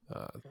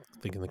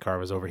 Thinking the car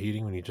was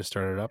overheating when you just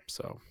started up,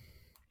 so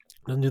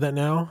it doesn't do that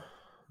now.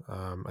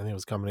 I think it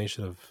was a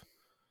combination of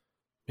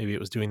maybe it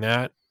was doing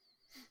that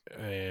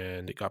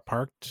and it got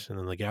parked and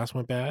then the gas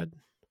went bad.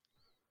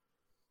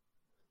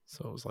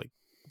 So it was like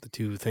the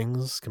two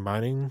things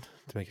combining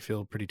to make it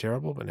feel pretty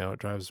terrible, but now it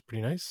drives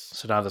pretty nice.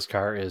 So now this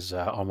car is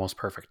almost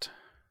perfect.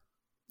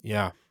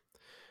 Yeah.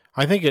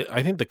 I think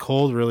the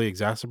cold really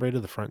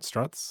exacerbated the front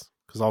struts,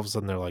 because all of a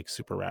sudden they're like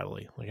super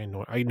rattly. Like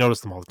I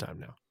notice them all the time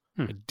now.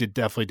 I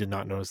definitely did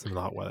not notice them in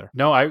the hot weather.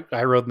 No,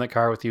 I rode in that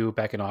car with you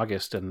back in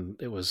August, and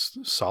it was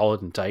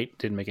solid and tight.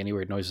 Didn't make any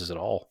weird noises at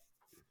all.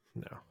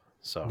 No.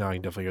 So now you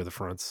can definitely hear the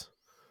fronts.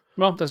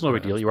 Well, that's no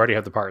big deal. You already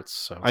have the parts.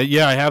 So I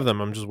have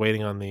them. I'm just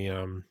waiting on the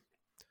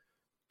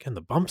again,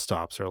 the bump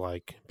stops are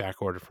like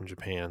back ordered from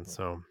Japan,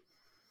 so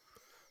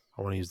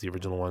I want to use the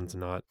original ones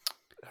and not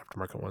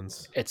aftermarket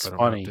ones. It's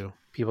funny.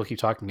 People keep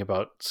talking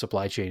about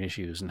supply chain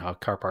issues and how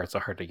car parts are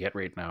hard to get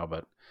right now,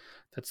 but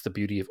that's the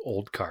beauty of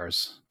old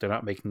cars. They're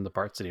not making the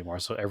parts anymore,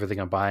 so everything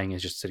I'm buying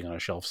is just sitting on a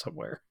shelf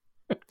somewhere.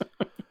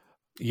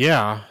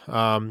 Yeah.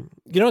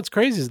 You know what's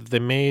crazy is that they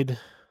made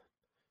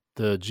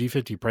the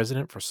G50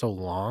 President for so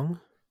long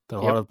that a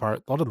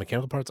lot of the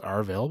mechanical parts are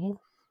available.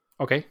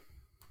 Okay.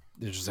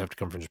 They just have to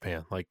come from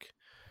Japan. Like,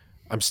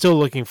 I'm still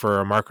looking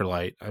for a marker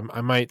light. I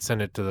might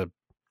send it to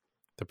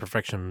the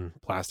Perfection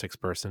Plastics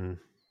person,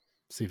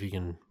 see if he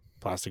can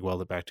plastic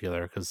weld it back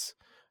together, because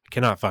I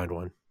cannot find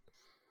one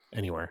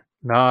anywhere.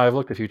 No, I've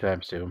looked a few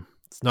times too.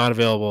 It's not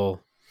available.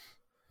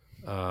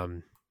 It's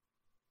no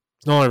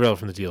longer available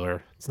from the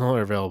dealer. It's no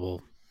longer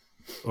available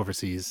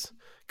overseas,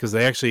 because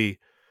they actually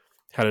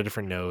had a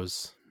different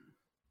nose.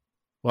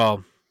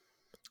 Well,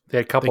 they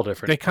had a couple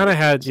different. They kind of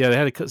had, they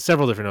had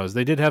several different noses.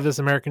 They did have this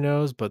American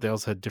nose, but they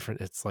also had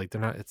different. It's like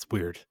it's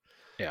weird.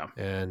 Yeah.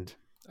 And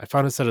I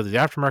found a set of the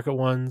aftermarket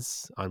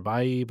ones on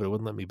Buy, but it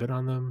wouldn't let me bid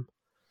on them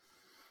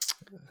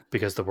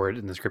because the word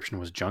in the description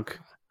was junk.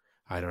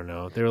 I don't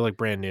know. They were like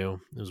brand new.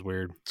 It was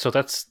weird. So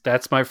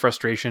that's my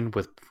frustration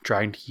with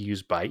trying to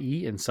use Buy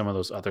and some of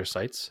those other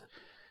sites,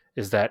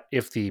 is that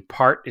if the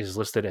part is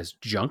listed as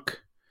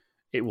junk,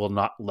 it will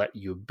not let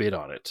you bid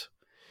on it.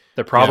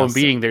 The problem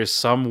being there's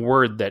some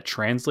word that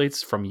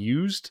translates from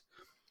used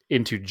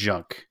into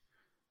junk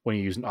when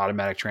you use an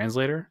automatic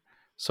translator.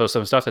 So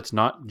some stuff that's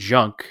not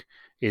junk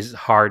is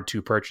hard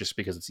to purchase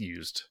because it's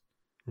used.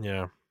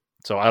 Yeah.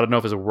 So I don't know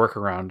if there's a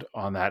workaround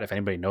on that. If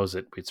anybody knows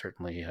it, we'd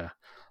certainly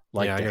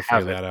like Yeah, I to gotta have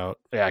figure it. that out.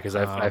 Yeah, because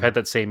I've had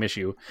that same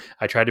issue.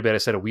 I tried to buy a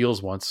set of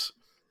wheels once,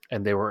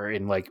 and they were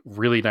in like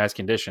really nice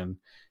condition,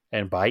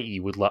 and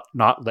Buyee would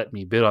not let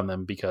me bid on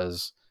them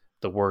because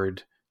the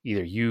word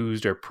either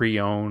used or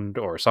pre-owned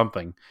or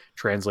something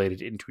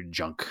translated into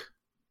junk.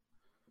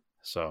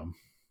 So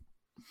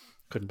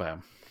couldn't buy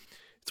them.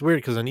 It's weird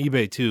because on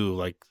eBay too,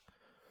 like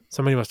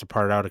somebody must have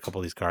parted out a couple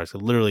of these cars.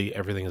 Literally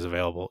everything is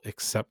available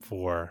except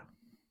for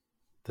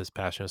this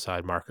passenger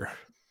side marker.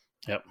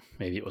 Yep,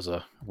 maybe it was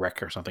a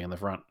wreck or something in the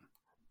front.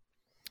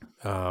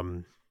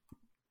 And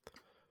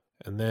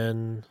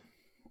then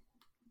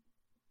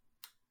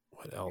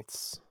what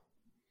else?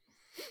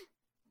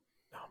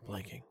 Oh, I'm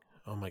blanking.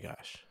 Oh my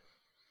gosh.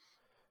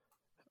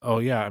 Oh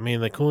yeah, I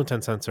mean the coolant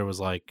temp sensor was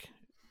like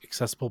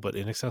accessible but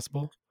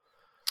inaccessible.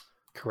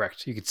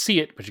 Correct. You could see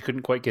it, but you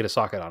couldn't quite get a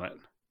socket on it.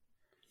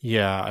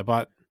 Yeah, I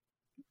bought.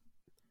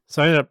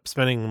 So I ended up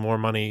spending more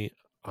money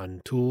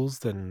on tools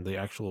than the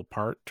actual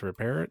part to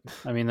repair it.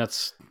 I mean,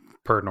 that's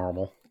per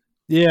normal.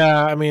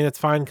 Yeah, I mean it's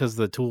fine because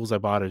the tools I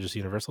bought are just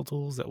universal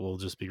tools that will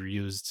just be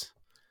reused.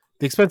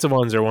 The expensive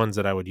ones are ones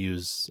that I would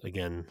use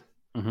again.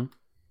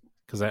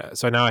 Because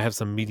so now I have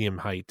some medium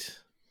height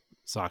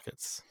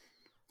sockets.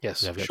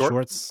 Yes, I've got short,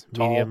 shorts,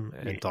 tall, medium,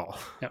 medium. and tall.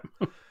 Yep.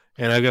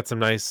 And I've got some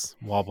nice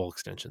wall bolt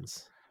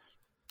extensions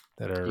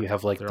that are You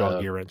have like they're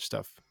all gear wrench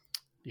stuff.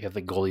 You have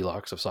the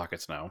Goldilocks of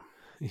sockets now.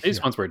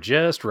 These ones were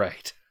just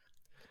right.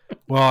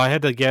 Well, I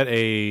had to get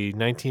a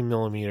 19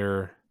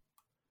 millimeter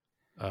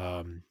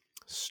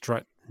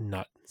strut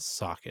nut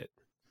socket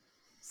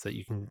so that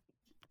you can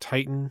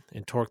tighten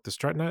and torque the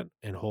strut nut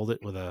and hold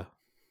it with a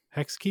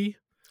hex key.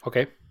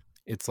 Okay.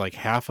 It's like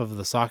half of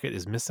the socket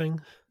is missing.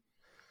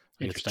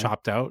 It's Interesting.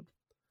 chopped out.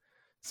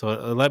 So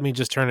it let me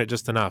just turn it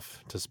just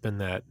enough to spin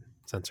that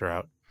sensor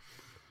out.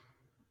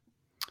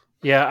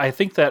 Yeah, I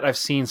think that I've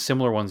seen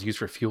similar ones used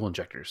for fuel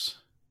injectors.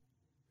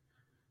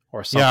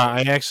 Or something.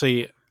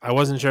 Yeah, I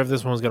wasn't sure if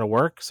this one was going to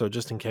work. So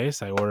just in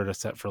case, I ordered a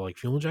set for like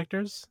fuel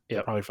injectors.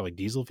 Yeah, probably for like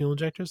diesel fuel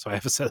injectors. So I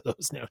have a set of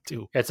those now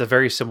too. It's a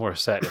very similar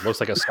set. It looks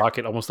like a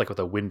socket, almost like with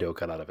a window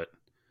cut out of it.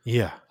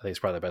 Yeah. I think it's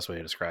probably the best way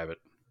to describe it.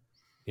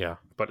 Yeah.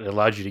 But it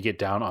allowed you to get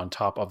down on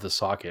top of the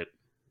socket.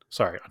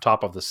 Sorry, on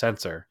top of the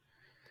sensor.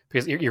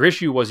 Because your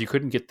issue was you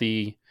couldn't get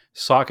the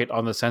socket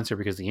on the sensor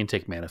because the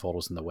intake manifold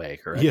was in the way,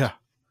 correct? Yeah.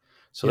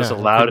 So this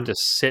allowed it to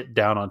sit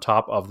down on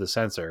top of the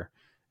sensor,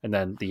 and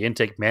then the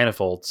intake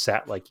manifold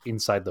sat like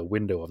inside the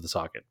window of the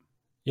socket.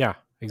 Yeah,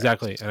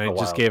 exactly. And I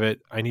just gave it,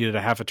 I needed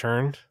a half a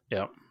turn.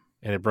 Yep.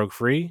 And it broke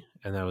free,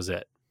 and that was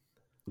it.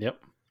 Yep.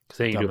 Because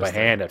then you do it by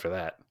hand after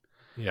that.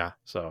 Yeah.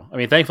 So, I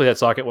mean, thankfully that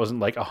socket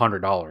wasn't like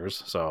 $100,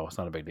 so it's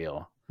not a big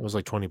deal. It was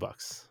like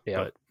 $20.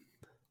 Yeah. But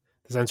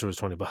the sensor was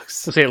 $20.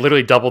 So say it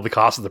literally doubled the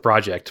cost of the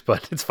project,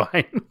 but it's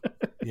fine.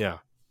 Yeah.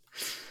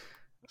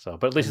 So,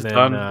 but at least it's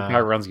done. The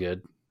car runs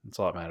good. That's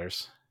all that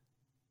matters.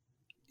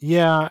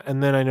 Yeah,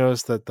 and then I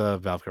noticed that the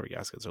valve cover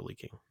gaskets are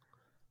leaking.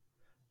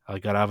 I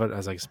got out of it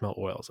as I smelled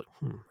oil. I was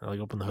like, I like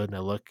open the hood and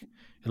I look,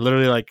 and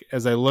literally like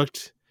as I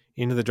looked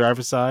into the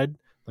driver's side,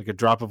 like a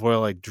drop of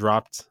oil like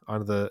dropped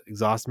onto the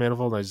exhaust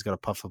manifold, and I just got a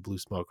puff of blue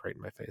smoke right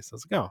in my face. I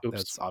was like, oh, oops.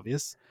 That's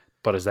obvious.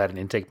 But is that an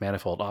intake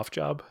manifold off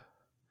job?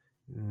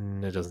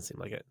 It doesn't seem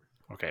like it.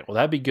 Okay, well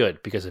that'd be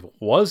good, because if it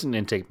was an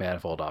intake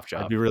manifold off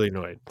job, I'd be really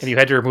annoyed. And you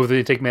had to remove the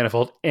intake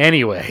manifold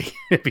anyway,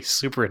 it'd be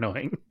super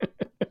annoying.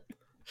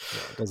 No,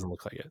 it doesn't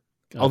look like it.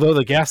 Although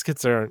the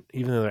gaskets aren't,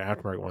 even though they're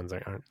aftermarket ones,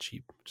 aren't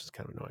cheap, which is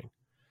kind of annoying.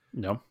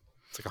 No.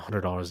 It's like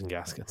 $100 in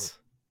gaskets.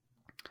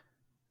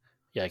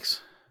 Yikes.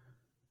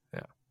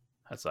 Yeah.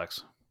 That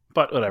sucks.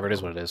 But whatever, it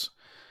is what it is.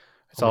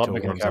 It's all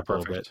making the car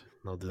perfect.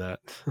 I'll do that.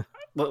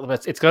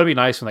 It's going to be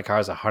nice when the car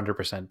is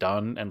 100%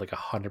 done and like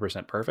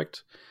 100%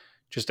 perfect,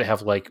 just to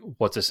have like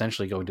what's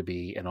essentially going to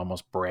be an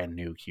almost brand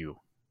new Q.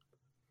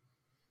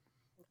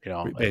 You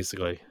know,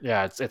 basically.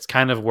 Yeah, it's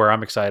kind of where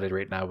I'm excited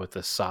right now with the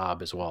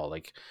Saab as well.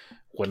 Like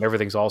when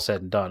everything's all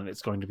said and done,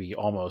 it's going to be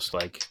almost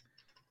like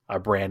a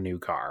brand new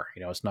car.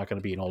 You know, it's not going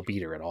to be an old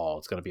beater at all.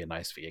 It's going to be a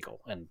nice vehicle,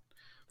 and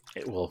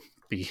it will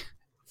be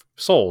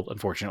sold,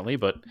 unfortunately,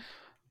 but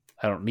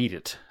I don't need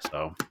it.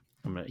 So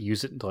I'm going to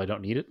use it until I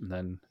don't need it and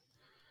then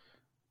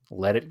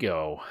let it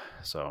go.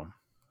 So,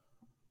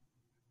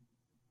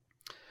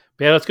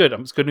 but yeah, that's good.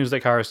 It's good news that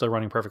car is still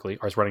running perfectly,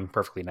 or is running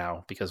perfectly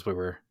now, because we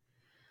were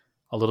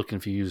a little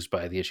confused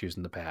by the issues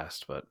in the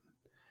past. But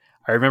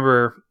I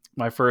remember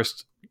my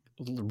first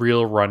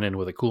real run-in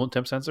with a coolant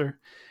temp sensor.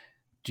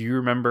 Do you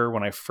remember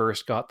when I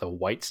first got the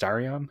white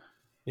Starion?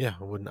 Yeah,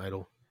 it wouldn't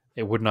idle.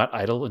 It would not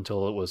idle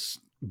until it was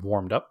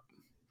warmed up.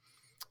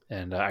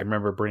 And I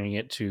remember bringing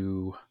it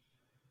to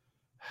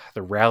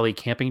the rally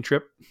camping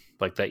trip,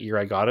 like that year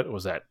I got it.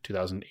 Was that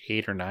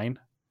 2008 or 9?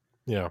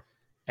 Yeah.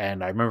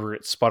 And I remember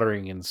it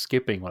sputtering and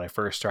skipping when I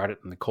first started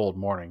in the cold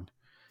morning.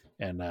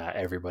 And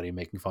everybody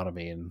making fun of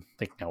me and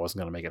thinking I wasn't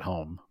going to make it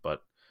home,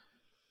 but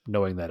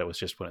knowing that it was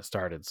just when it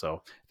started.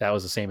 So that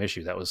was the same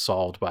issue that was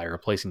solved by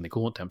replacing the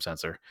coolant temp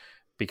sensor,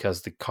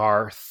 because the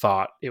car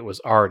thought it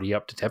was already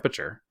up to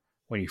temperature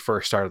when you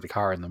first started the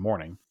car in the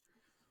morning.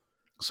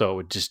 So it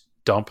would just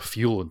dump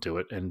fuel into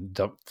it and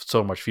dump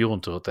so much fuel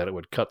into it that it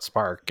would cut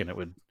spark and it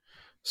would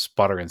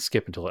sputter and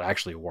skip until it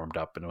actually warmed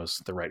up and it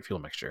was the right fuel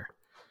mixture.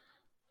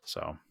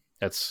 So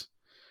that's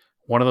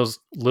one of those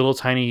little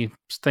tiny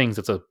things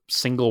that's a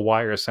single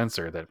wire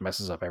sensor that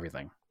messes up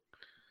everything.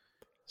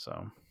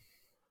 So,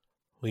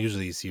 well,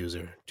 usually ECUs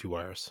are 2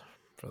 wires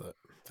for that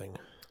thing.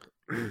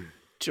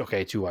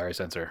 Okay, 2-wire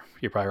sensor.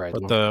 You're probably right.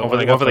 But Over when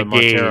I the, got over the the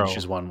gauge Montero-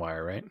 is 1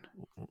 wire, right?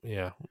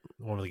 Yeah,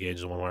 one of the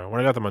gauges is 1 wire.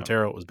 When I got the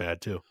Montero, it was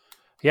bad too.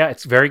 Yeah,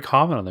 it's very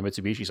common on the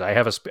Mitsubishi. So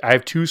I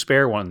have 2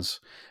 spare ones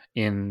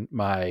in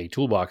my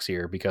toolbox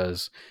here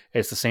because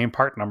it's the same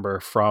part number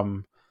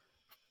from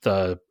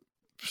the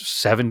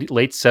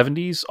late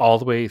 70s all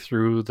the way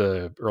through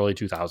the early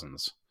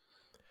 2000s.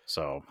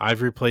 So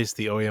I've replaced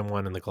the OEM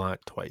one and the Glock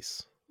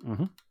twice.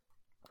 mm-hmm.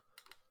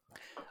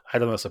 I've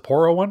done the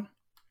Sapporo one,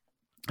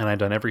 and I've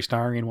done every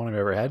Starion one I've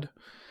ever had.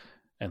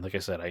 And like I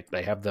said,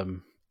 I have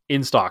them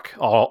in stock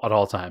at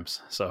all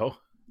times. So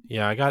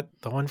Yeah, I got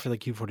the one for the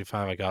Q45.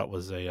 I got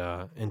was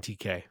a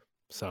NTK.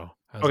 So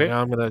I was Okay. like,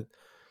 I'm gonna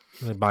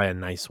buy a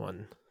nice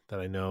one that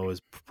I know is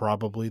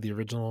probably the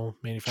original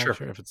manufacturer.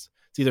 Sure. If it's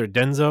either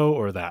Denso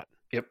or that.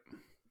 Yep.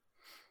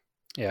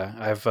 Yeah,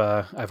 I've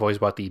always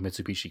bought the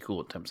Mitsubishi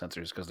coolant temp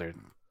sensors because they're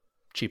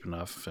cheap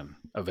enough and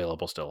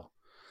available still.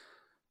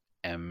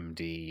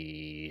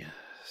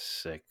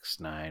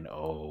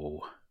 MD690.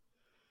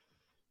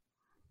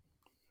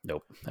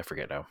 Nope, I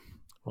forget now.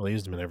 Well, I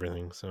used them in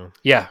everything. So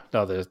Yeah,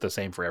 no, they're the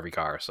same for every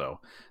car, so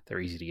they're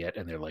easy to get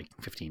and they're like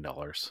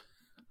 $15.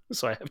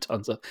 So I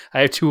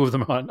have 2 of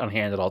them on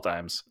hand at all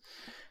times.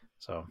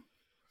 So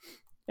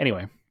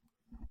anyway,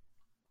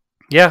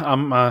 yeah,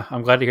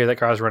 I'm glad to hear that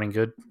car's running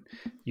good.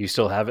 You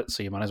still have it,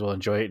 so you might as well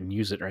enjoy it and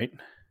use it, right?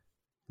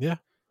 Yeah.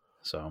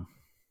 So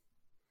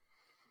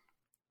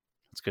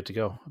it's good to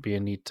go. It'll be a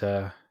neat,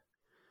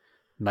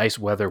 nice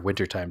weather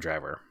wintertime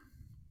driver.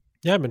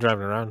 Yeah, I've been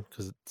driving around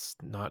because it's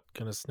not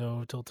gonna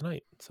snow till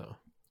tonight. So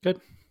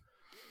Good.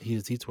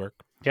 Heated seats work.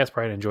 Yeah, it's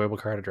probably an enjoyable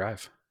car to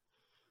drive.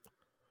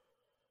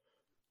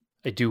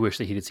 I do wish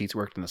the heated seats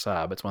worked in the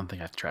Saab. It's one thing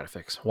I have to try to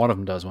fix. One of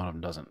them does, one of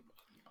them doesn't.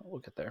 We'll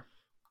get there.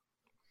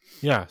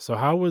 Yeah. So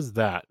how was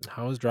that?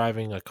 How was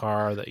driving a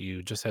car that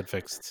you just had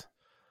fixed?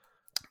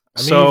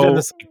 I mean, So- you've done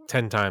this like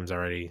 10 times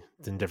already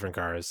in different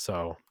cars.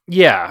 So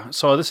Yeah,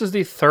 so this is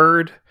the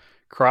 3rd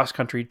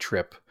cross-country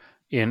trip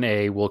in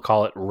a, we'll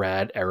call it,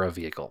 rad era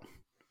vehicle.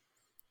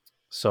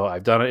 So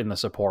I've done it in the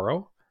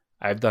Sapporo,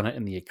 I've done it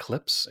in the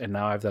Eclipse, and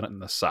now I've done it in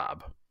the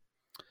Saab.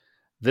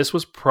 This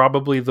was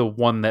probably the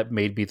one that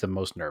made me the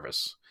most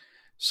nervous.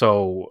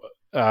 So,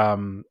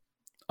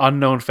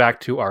 unknown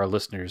fact to our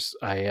listeners,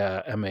 I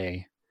am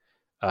a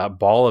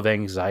ball of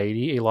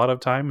anxiety a lot of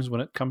times when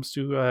it comes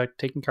to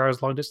taking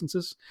cars long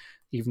distances,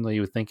 even though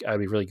you would think I'd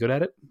be really good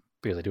at it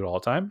because I do it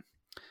all the time.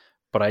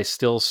 But I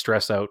still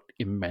stress out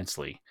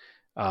immensely.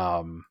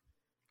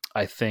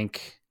 I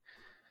think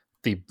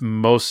the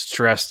most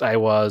stressed I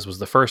was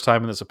the first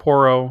time in the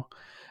Sapporo,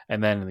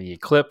 and then in the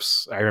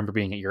Eclipse. I remember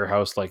being at your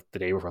house like the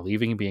day before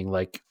leaving, being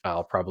like,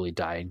 I'll probably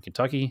die in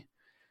Kentucky,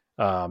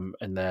 and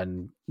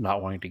then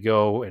not wanting to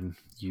go, and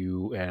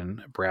you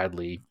and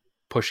Bradley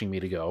pushing me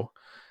to go.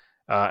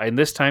 And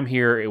this time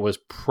here, it was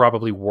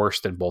probably worse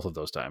than both of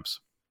those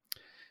times.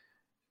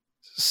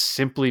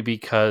 Simply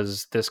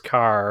because this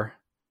car,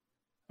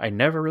 I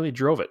never really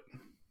drove it.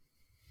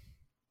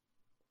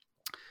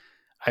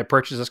 I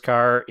purchased this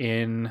car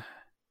in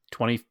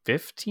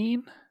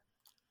 2015.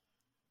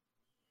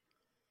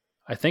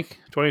 I think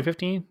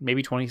 2015,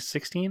 maybe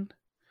 2016,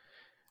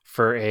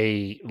 for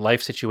a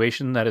life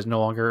situation that is no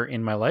longer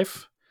in my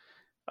life.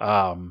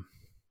 I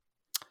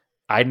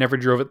never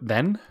drove it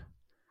then.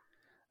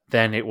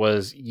 Then it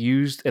was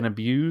used and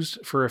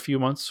abused for a few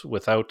months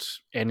without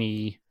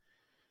any,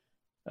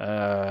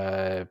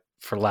 for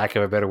lack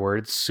of a better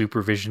word,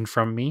 supervision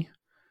from me.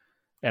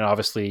 And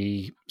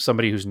obviously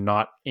somebody who's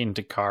not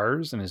into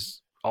cars and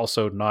is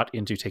also not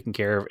into taking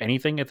care of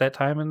anything at that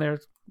time in their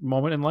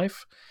moment in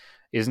life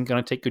isn't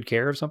going to take good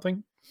care of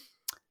something.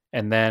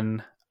 And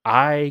then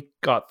I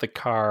got the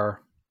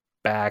car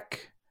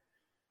back,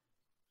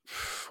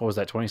 what was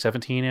that,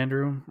 2017,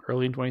 Andrew?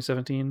 Early in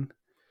 2017?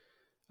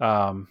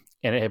 And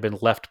it had been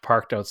left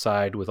parked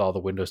outside with all the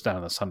windows down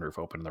and the sunroof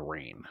open in the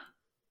rain.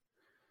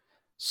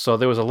 So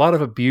there was a lot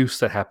of abuse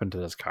that happened to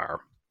this car.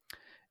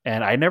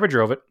 And I never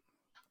drove it.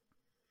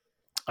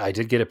 I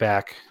did get it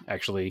back.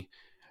 Actually,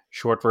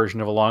 short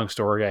version of a long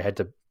story, I had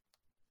to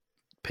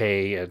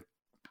pay a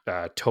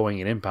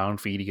towing and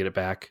impound fee to get it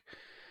back.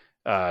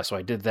 So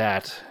I did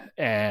that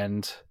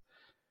and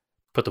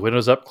put the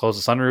windows up,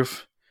 closed the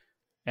sunroof,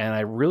 and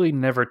I really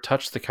never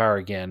touched the car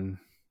again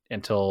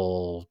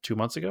until 2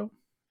 months ago.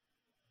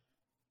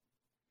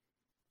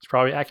 It's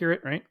probably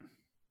accurate, right?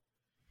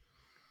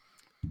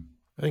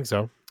 I think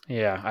so.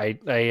 Yeah,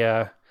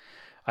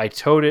 I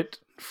towed it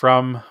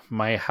from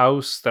my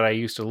house that I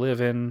used to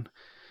live in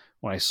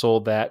when I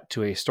sold that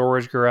to a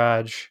storage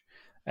garage.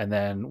 And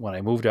then when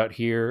I moved out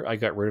here, I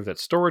got rid of that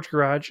storage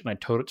garage and I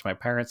towed it to my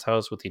parents'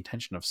 house with the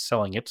intention of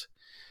selling it.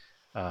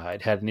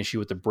 I'd had an issue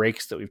with the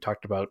brakes that we've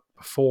talked about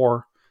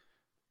before.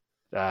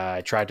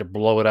 I tried to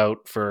blow it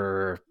out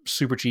for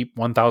super cheap,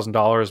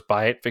 $1,000,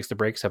 buy it, fix the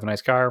brakes, have a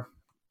nice car.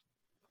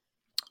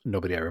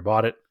 Nobody ever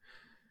bought it.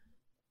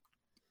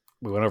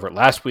 We went over it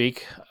last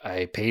week.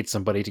 I paid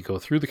somebody to go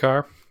through the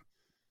car.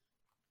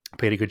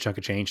 Paid a good chunk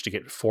of change to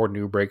get 4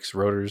 new brakes,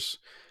 rotors.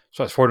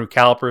 So that's 4 new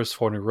calipers,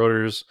 4 new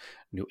rotors,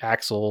 new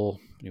axle,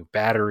 new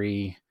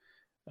battery,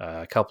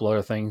 a couple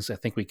other things. I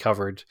think we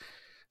covered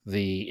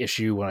the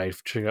issue when I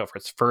took it out for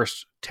its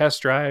first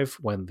test drive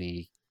when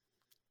the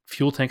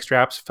fuel tank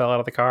straps fell out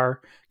of the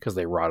car because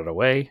they rotted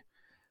away.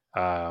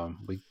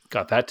 We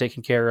got that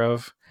taken care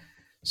of.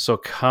 So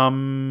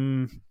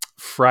come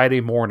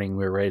Friday morning,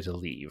 we were ready to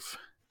leave.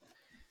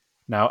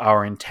 Now,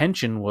 our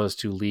intention was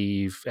to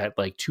leave at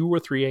like 2 or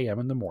 3 a.m.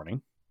 in the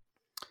morning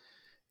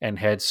and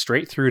head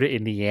straight through to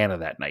Indiana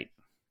that night,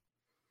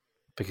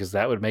 because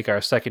that would make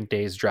our second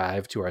day's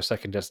drive to our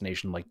second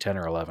destination like 10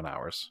 or 11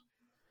 hours.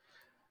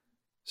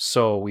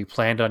 So we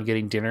planned on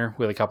getting dinner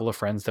with a couple of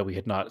friends that we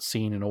had not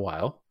seen in a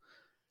while.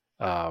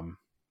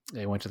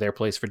 They went to their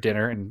place for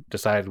dinner and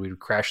decided we would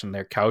crash on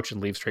their couch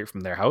and leave straight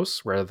from their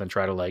house rather than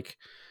try to like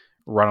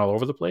run all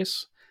over the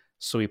place.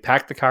 So we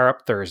packed the car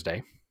up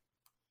Thursday,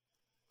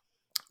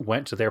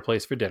 went to their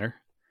place for dinner,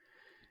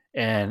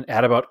 and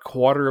at about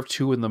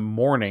 1:45 in the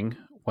morning,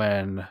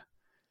 when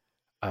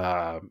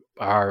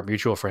our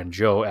mutual friend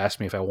Joe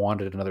asked me if I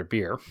wanted another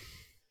beer,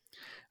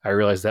 I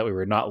realized that we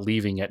were not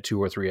leaving at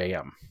 2 or 3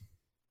 a.m.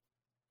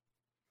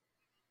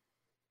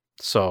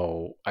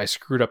 So I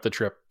screwed up the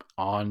trip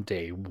on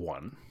day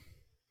 1.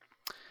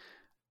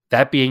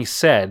 That being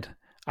said,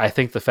 I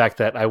think the fact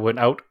that I went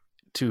up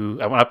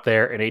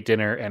there and ate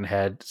dinner and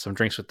had some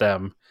drinks with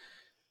them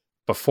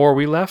before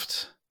we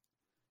left,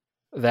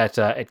 that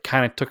it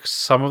kind of took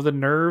some of the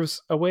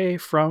nerves away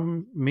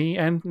from me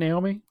and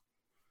Naomi,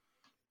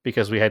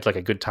 because we had like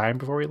a good time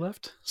before we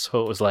left.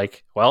 So it was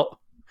like, well,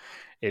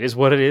 it is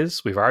what it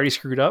is. We've already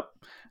screwed up.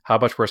 How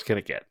much worse can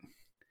it get?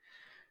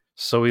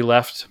 So we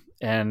left,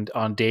 and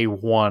on day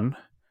 1,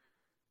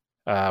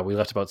 we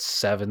left about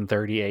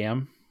 7:30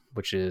 a.m.,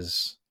 which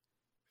is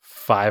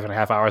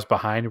 5.5 hours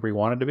behind where we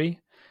wanted to be.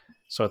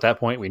 So at that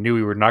point, we knew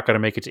we were not going to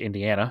make it to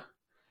Indiana.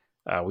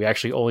 We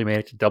actually only made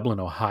it to Dublin,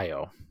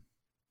 Ohio,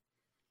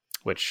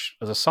 which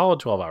was a solid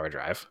 12-hour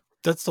drive.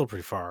 That's still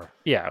pretty far.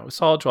 Yeah, it was a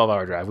solid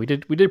 12-hour drive. We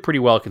did pretty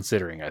well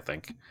considering, I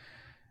think.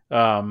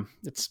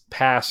 It's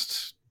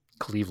past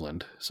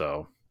Cleveland,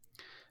 so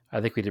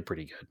I think we did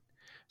pretty good.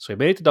 So we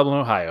made it to Dublin,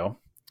 Ohio.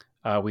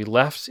 We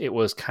left, it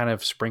was kind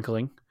of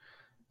sprinkling.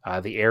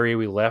 The area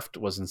we left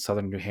was in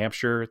southern New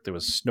Hampshire. There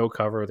was snow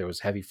cover. There was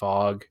heavy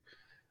fog.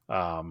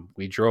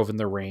 We drove in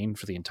the rain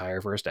for the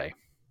entire first day.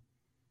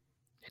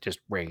 It just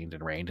rained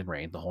and rained and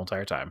rained the whole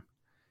entire time.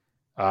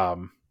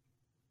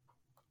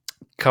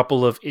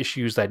 Couple of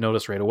issues that I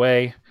noticed right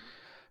away.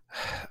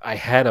 I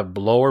had a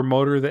blower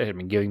motor that had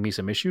been giving me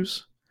some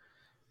issues,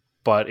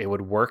 but it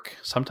would work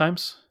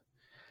sometimes.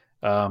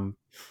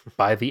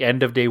 By the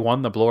end of day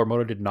 1, the blower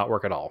motor did not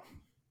work at all.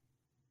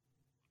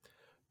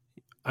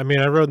 I mean,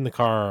 I rode in the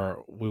car.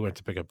 We went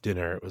to pick up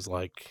dinner. It was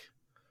like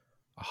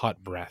a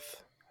hot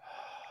breath.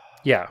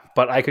 Yeah,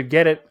 but I could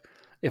get it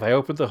if I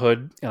opened the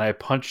hood and I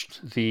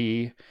punched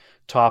the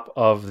top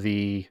of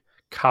the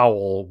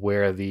cowl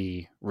where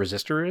the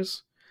resistor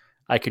is.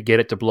 I could get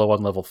it to blow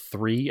on level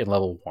 3 and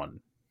level 1.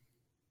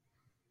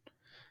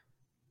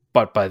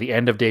 But by the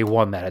end of day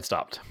 1, that had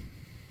stopped.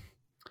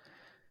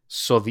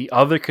 So the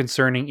other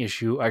concerning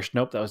issue, actually,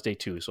 nope, that was day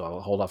 2, so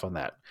I'll hold off on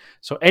that.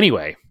 So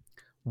anyway,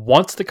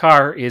 once the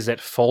car is at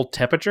full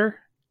temperature,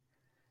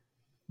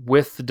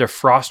 with the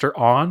defroster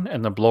on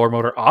and the blower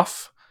motor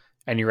off,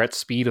 and you're at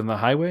speed on the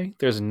highway,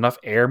 there's enough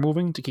air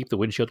moving to keep the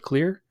windshield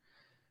clear.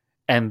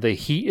 And the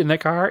heat in the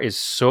car is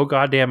so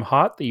goddamn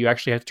hot that you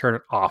actually have to turn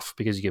it off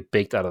because you get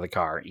baked out of the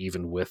car,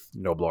 even with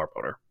no blower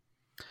motor.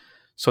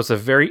 So it's a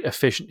very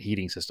efficient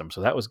heating system.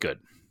 So that was good.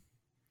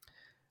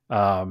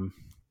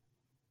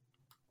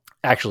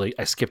 Actually,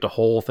 I skipped a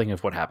whole thing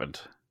of what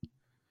happened.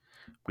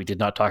 We did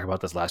not talk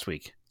about this last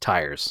week.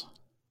 Tires.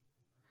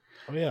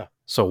 Oh, yeah.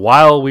 So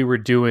while we were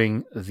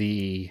doing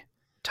the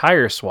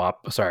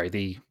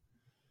the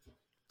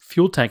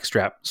fuel tank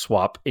strap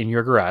swap in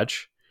your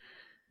garage,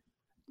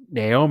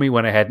 Naomi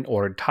went ahead and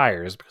ordered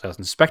tires because I was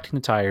inspecting the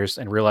tires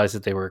and realized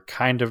that they were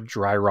kind of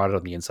dry rotted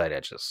on the inside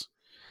edges.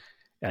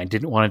 And I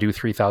didn't want to do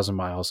 3,000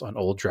 miles on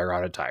old dry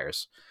rotted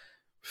tires.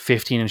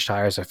 15-inch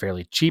tires are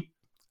fairly cheap.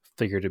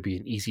 Figured it'd be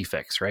an easy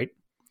fix, right?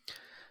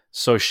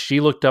 So she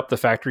looked up the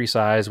factory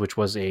size, which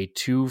was a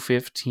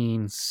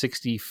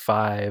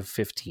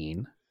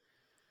 215/65/15.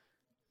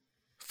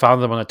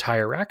 Found them on a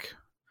tire rack.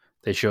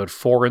 They showed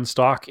 4 in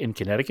stock in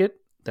Connecticut.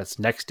 That's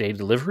next day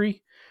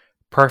delivery.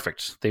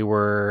 Perfect. They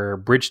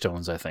were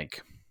Bridgestones, I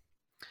think.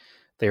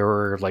 They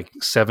were like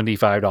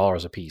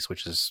 $75 a piece,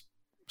 which is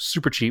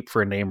super cheap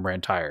for a name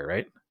brand tire,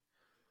 right?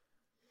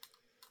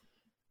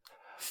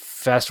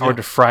 Fast forward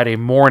to Thursday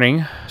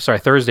morning,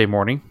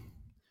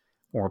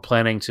 when we're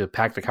planning to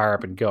pack the car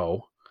up and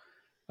go.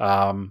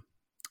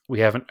 We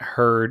haven't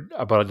heard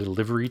about a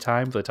delivery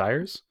time for the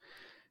tires.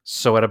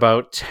 So at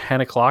about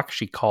 10 o'clock,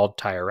 she called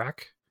Tire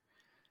Rack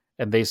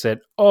and they said,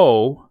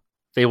 "Oh,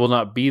 they will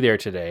not be there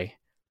today.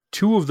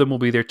 2 of them will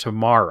be there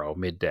tomorrow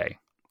midday."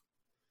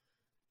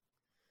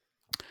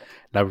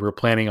 Now, we were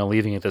planning on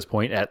leaving at this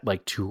point at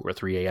like 2 or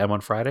 3 a.m. on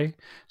Friday,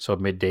 so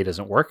midday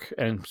doesn't work,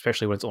 and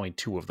especially when it's only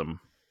 2 of them.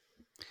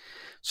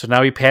 So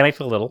now we panicked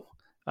a little.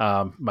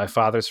 My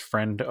father's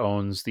friend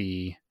owns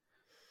the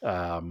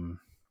Salem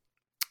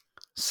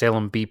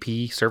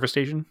BP service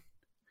station,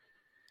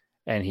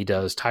 and he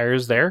does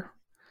tires there.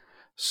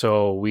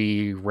 So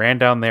we ran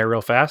down there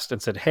real fast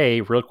and said,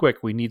 "Hey, real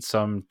quick, we need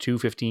some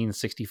 215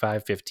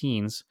 65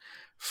 15s,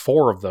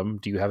 4 of them.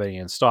 Do you have any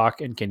in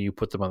stock? And can you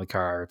put them on the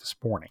car this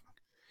morning?"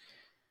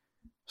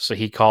 So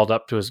he called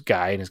up to his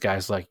guy, and his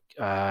guy's like,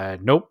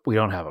 "Nope, we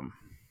don't have them."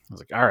 I was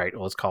like, "All right,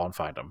 well, let's call and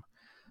find them."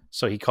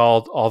 So he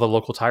called all the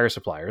local tire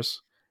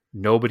suppliers.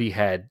 Nobody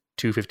had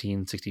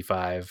 215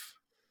 65.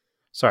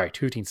 Sorry,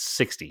 215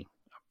 60.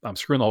 I'm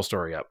screwing the whole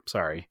story up.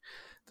 Sorry.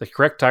 The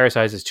correct tire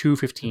size is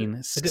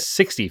 215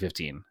 60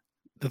 15.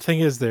 The thing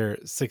is, they're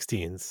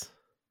 16s.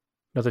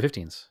 No, they're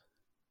 15s.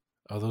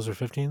 Oh, those are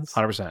 15s?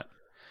 100%.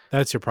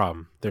 That's your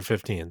problem. They're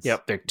 15s.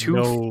 Yep, they're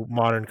no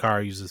modern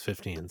car uses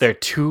 15s. They're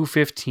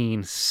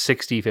 215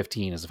 60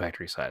 15 is the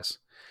factory size.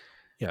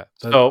 Yeah.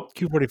 So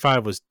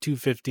Q45 was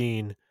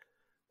 215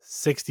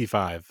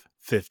 65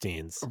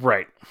 15s.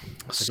 Right.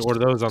 So order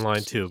those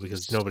online too,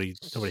 because nobody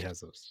has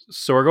those.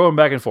 So we're going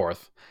back and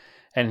forth,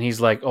 and he's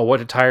like, "Oh, what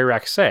did Tire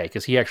Rack say?"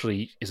 Because he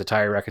actually is a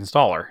Tire Rack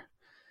installer,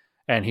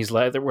 and he's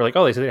like, "We're like,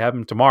 oh, they said they have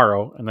them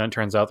tomorrow," and then it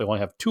turns out they only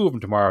have 2 of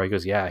them tomorrow. He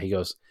goes, "Yeah." He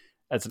goes,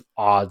 "That's an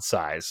odd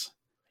size."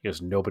 He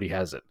goes, "Nobody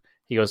has it."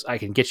 He goes, "I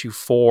can get you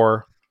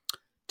 4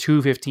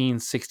 215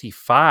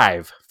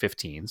 65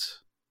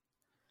 15s."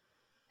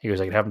 He goes,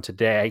 "I can have them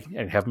today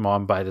and have them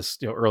on by this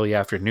early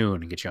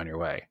afternoon and get you on your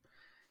way."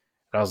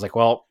 And I was like,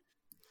 "Well,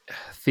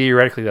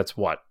 theoretically, that's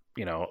what,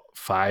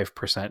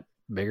 5%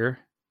 bigger.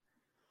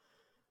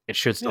 It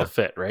should still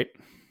fit, right?"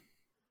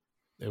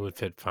 It would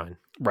fit fine.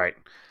 Right.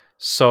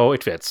 So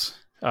it fits.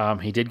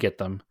 He did get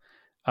them.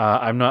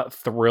 I'm not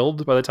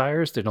thrilled by the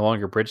tires. They're no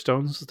longer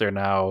Bridgestones. They're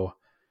now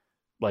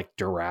like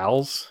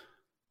Durals.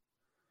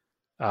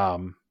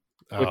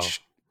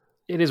 Which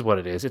it is what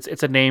it is.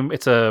 It's a name.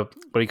 It's a,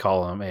 what do you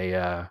call them?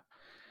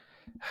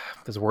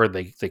 There's a word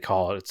they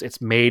call it.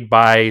 It's made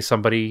by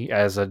somebody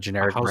as a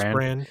generic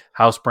brand.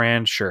 House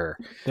brand, sure.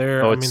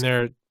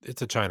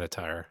 It's a China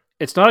tire.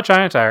 It's not a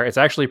China tire. It's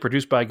actually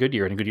produced by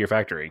Goodyear in a Goodyear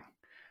factory.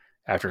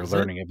 After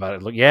learning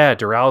about it, yeah,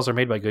 Durals are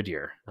made by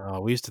Goodyear. Oh,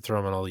 we used to throw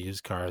them in all the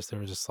used cars. They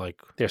were just like,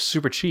 they're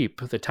super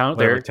cheap. They're Town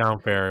Fair.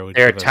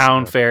 They're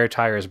Town Fair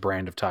tires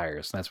brand of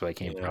tires. And that's where they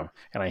came from.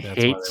 And I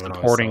hate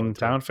supporting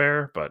Town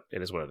Fair, but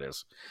it is what it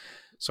is.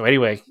 So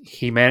anyway,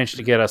 he managed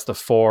to get us the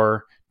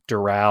 4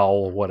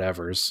 Dural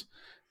whatevers,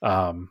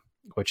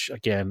 which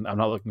again, I'm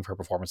not looking for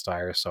performance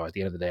tires. So at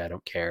the end of the day, I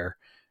don't care.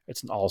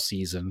 It's an all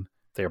season.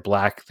 They're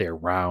black. They're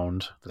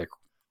round. They're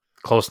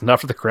close enough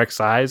to the correct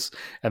size,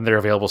 and they're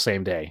available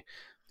same day.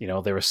 They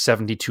were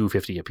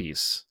 $72.50 a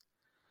piece.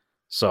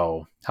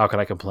 So how can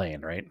I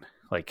complain, right?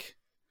 Like,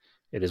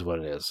 it is what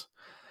it is.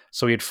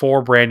 So we had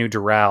 4 brand new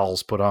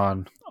Durals put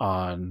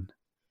on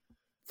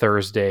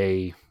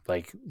Thursday,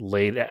 like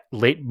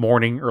late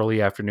morning,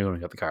 early afternoon. We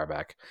got the car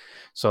back.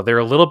 So they're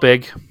a little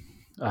big.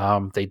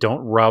 They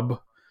don't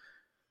rub,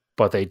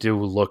 but they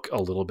do look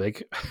a little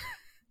big.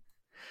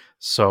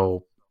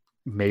 So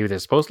maybe they're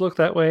supposed to look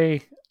that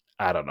way.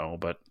 I don't know,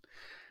 but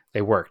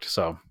they worked.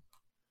 So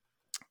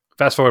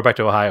fast forward back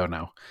to Ohio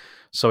now.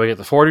 So we get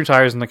the 4 new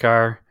tires in the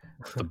car.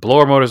 The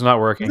blower motor's not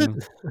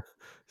working.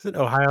 Isn't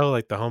Ohio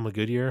like the home of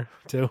Goodyear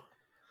too?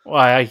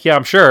 Well, yeah,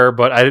 I'm sure,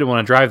 but I didn't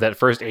want to drive that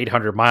first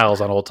 800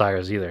 miles on old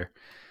tires either.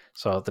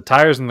 So the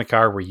tires in the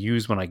car were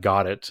used when I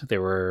got it.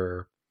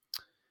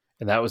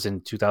 And that was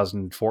in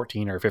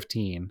 2014 or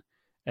 15,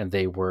 and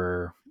they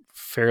were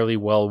fairly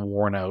well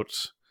worn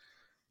out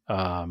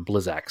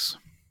Blizzaks.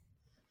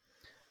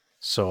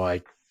 So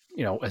I,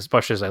 as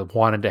much as I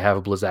wanted to have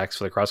a Blizzaks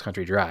for the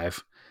cross-country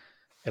drive,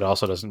 it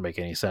also doesn't make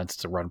any sense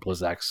to run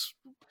Blizzaks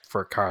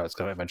for a car that's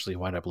going to eventually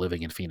wind up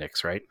living in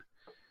Phoenix, right?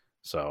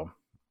 So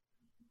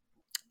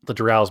the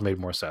Durals made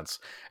more sense.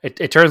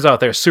 It turns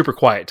out they're a super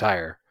quiet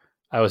tire.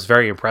 I was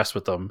very impressed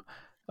with them.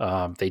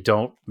 They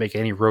don't make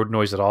any road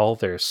noise at all.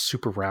 They're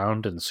super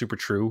round and super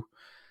true.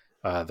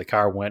 The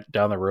car went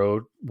down the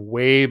road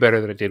way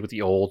better than it did with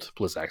the old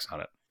Blizzaks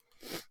on it.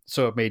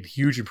 So it made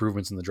huge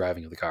improvements in the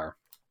driving of the car.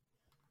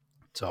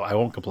 So I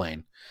won't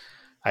complain.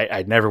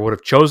 I never would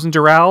have chosen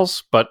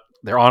Durals, but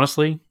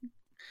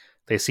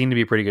they seem to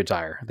be a pretty good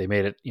tire. They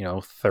made it,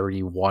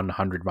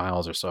 3,100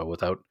 miles or so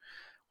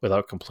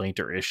without complaint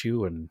or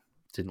issue, and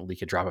didn't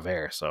leak a drop of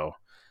air. So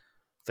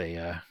they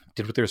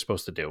did what they were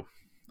supposed to do.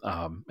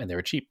 And they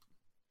were cheap.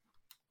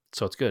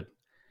 So it's good.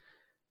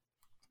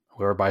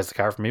 Whoever buys the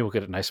car from me will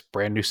get a nice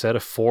brand new set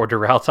of 4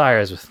 Dural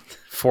tires with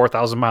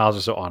 4,000 miles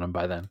or so on them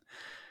by then.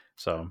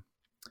 So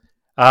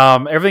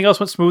everything else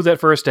went smooth that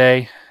first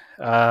day.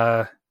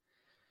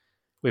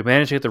 We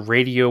managed to get the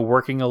radio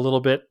working a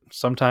little bit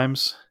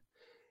sometimes.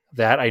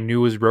 That I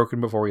knew was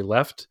broken before we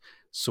left.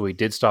 So we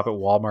did stop at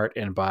Walmart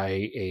and buy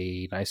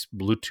a nice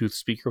Bluetooth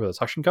speaker with a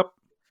suction cup.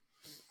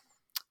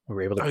 We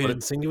were able to Oh, you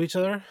didn't sing to each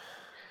other?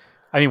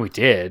 I mean, we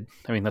did.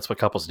 I mean, that's what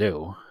couples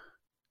do,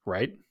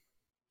 right?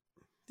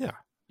 Yeah.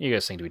 You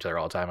guys sing to each other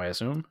all the time, I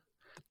assume.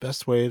 The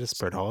best way to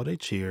spread holiday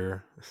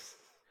cheer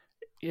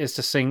is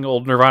to sing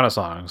old Nirvana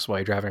songs while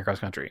you're driving across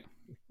country.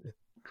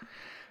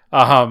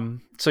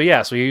 So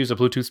we used a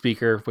Bluetooth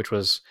speaker, which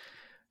was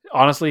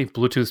honestly,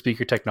 Bluetooth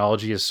speaker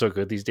technology is so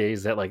good these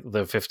days that like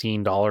the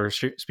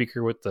 $15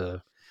 speaker with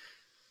the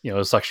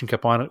suction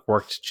cup on it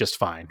worked just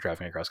fine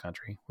driving across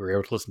country. We were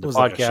able to listen to podcasts.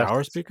 Like a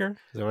shower speaker?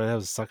 Is that what it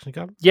has? A suction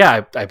cup?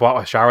 Yeah, I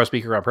bought a shower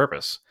speaker on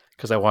purpose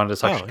because I wanted a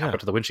suction cup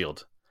to the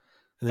windshield.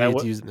 And then you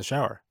get to use it in the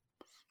shower.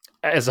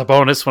 As a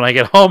bonus, when I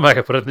get home, I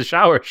can put it in the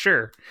shower.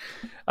 Sure.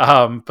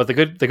 But the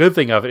good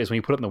thing of it is when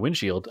you put it in the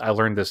windshield, I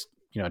learned this,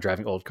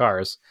 driving old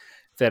cars,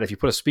 that if you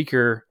put a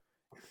speaker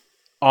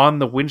on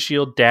the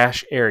windshield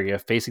dash area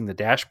facing the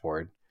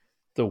dashboard,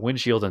 the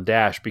windshield and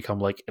dash become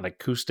like an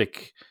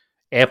acoustic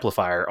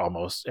amplifier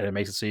almost, and it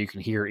makes it so you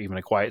can hear even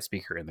a quiet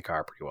speaker in the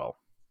car pretty well.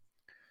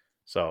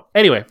 So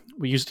anyway,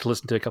 we used it to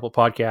listen to a couple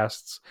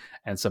podcasts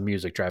and some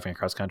music driving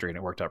across country, and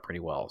it worked out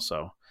pretty well.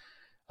 So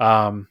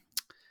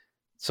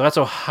that's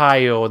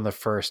Ohio in the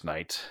first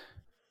night.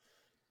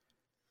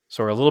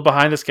 So we're a little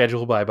behind the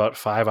schedule by about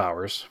 5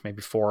 hours,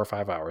 maybe 4 or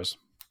 5 hours.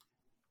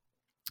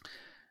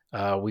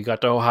 We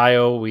got to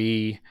Ohio.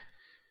 We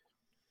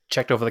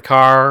checked over the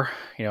car.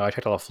 I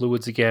checked all the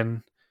fluids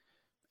again.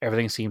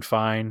 Everything seemed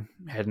fine.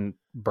 Hadn't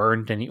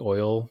burned any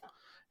oil.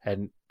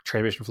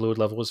 Transmission fluid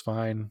level was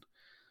fine.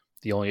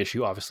 The only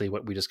issue, obviously,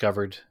 what we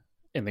discovered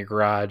in the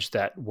garage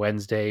that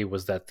Wednesday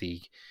was that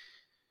the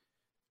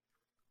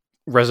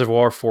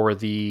reservoir for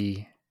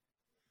the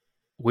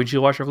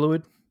windshield washer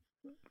fluid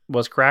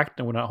was cracked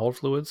and would not hold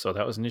fluid, so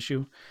that was an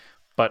issue.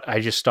 But I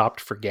just stopped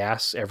for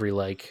gas every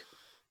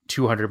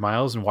 200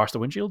 miles and washed the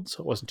windshield,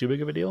 so it wasn't too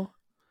big of a deal.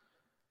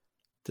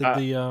 Did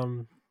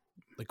the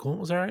coolant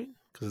was all right?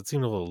 Because it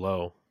seemed a little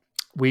low.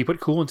 We put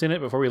coolant in it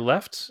before we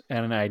left,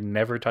 and I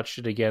never touched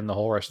it again the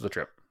whole rest of the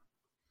trip.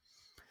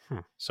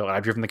 So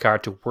I've driven the car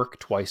to work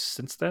twice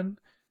since then,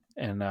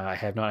 and I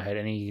have not had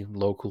any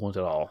low coolant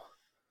at all.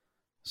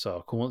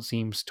 So coolant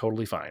seems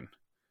totally fine.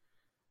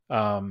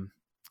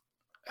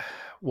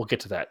 We'll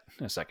get to that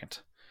in a second.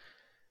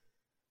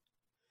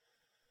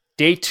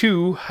 Day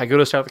 2, I go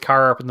to start the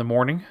car up in the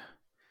morning,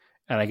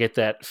 and I get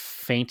that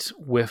faint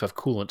whiff of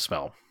coolant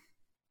smell.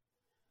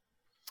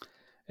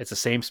 It's the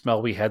same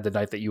smell we had the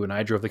night that you and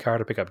I drove the car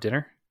to pick up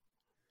dinner.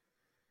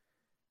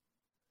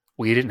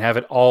 We didn't have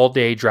it all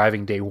day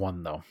driving day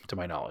 1, though, to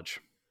my knowledge.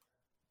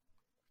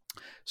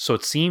 So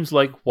it seems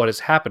like what is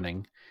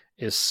happening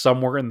is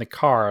somewhere in the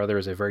car there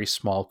is a very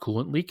small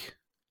coolant leak.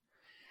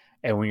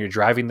 And when you're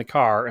driving the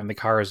car and the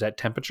car is at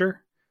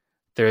temperature,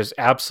 there's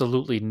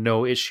absolutely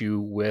no issue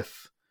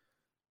with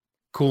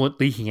coolant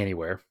leaking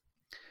anywhere.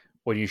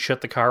 When you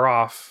shut the car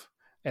off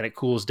and it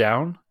cools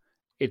down,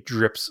 it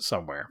drips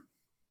somewhere.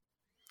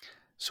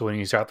 So when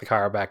you start the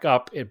car back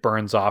up, it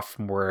burns off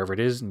from wherever it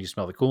is and you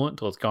smell the coolant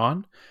until it's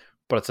gone.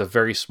 But it's a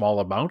very small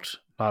amount,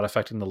 not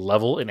affecting the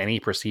level in any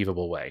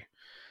perceivable way.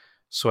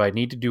 So I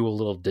need to do a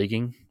little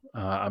digging.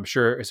 I'm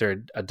sure, is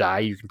there a dye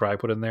you can probably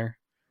put in there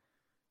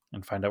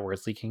and find out where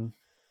it's leaking?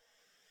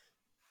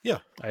 Yeah.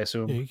 I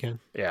assume. Yeah, you can.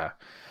 Yeah.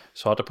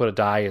 So I'll have to put a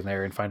dye in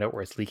there and find out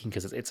where it's leaking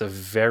because it's a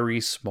very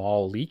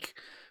small leak.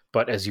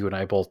 But as you and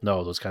I both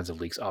know, those kinds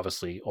of leaks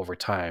obviously over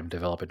time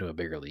develop into a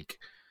bigger leak.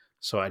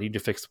 So I need to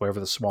fix whatever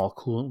the small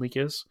coolant leak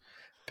is.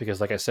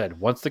 Because like I said,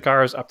 once the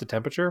car is up to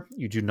temperature,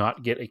 you do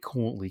not get a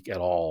coolant leak at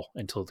all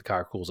until the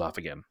car cools off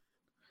again.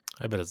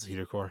 I bet it's a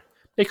heater core.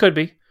 It could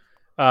be.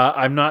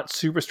 I'm not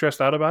super stressed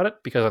out about it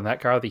because on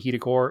that car, the heater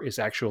core is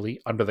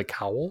actually under the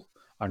cowl,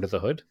 under the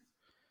hood.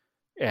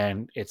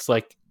 And it's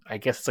I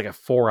guess it's a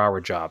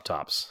 4-hour job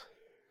tops.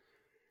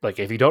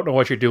 If you don't know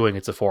what you're doing,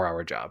 it's a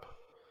 4-hour job.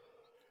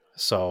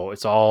 So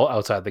it's all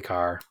outside the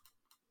car.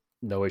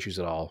 No issues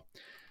at all.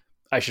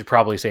 I should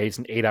probably say it's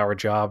an 8-hour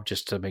job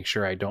just to make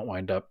sure I don't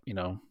wind up,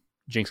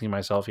 jinxing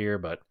myself here,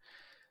 but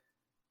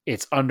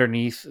it's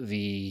underneath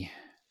the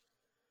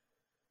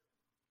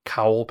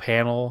cowl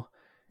panel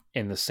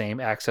in the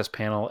same access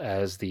panel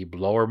as the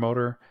blower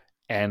motor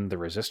and the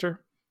resistor,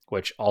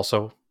 which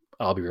also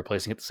I'll be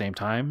replacing at the same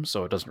time,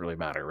 so it doesn't really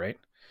matter, right?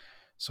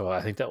 So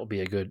I think that will be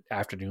a good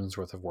afternoon's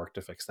worth of work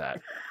to fix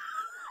that.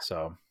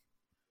 So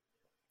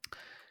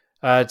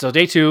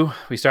day 2,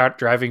 we start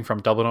driving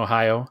from Dublin,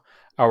 Ohio.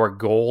 Our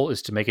goal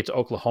is to make it to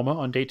Oklahoma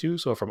on day 2,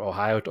 so from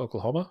Ohio to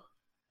Oklahoma,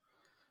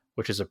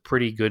 which is a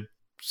pretty good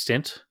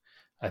stint.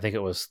 I think it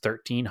was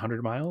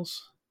 1,300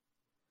 miles,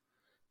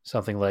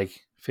 something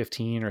like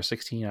 15 or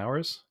 16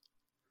 hours.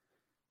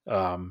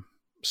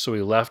 So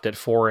we left at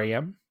 4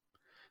 a.m.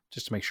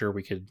 just to make sure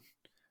we could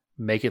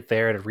make it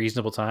there at a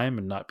reasonable time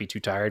and not be too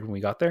tired when we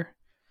got there.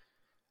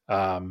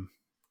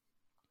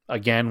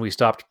 Again, we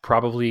stopped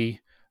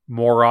probably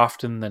more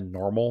often than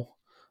normal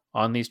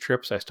on these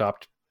trips. I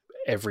stopped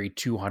every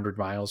 200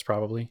 miles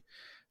probably,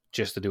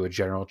 just to do a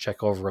general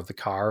check over of the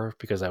car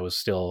because I was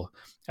still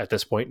at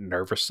this point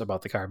nervous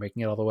about the car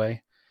making it all the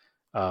way.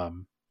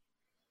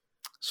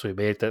 So we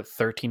made it that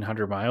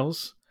 1,300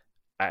 miles.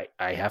 I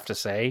have to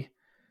say,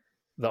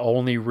 the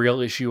only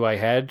real issue I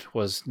had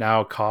was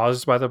now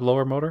caused by the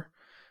blower motor.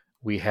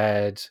 We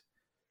had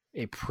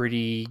a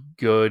pretty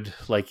good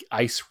like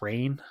ice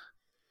rain,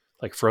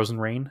 like frozen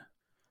rain.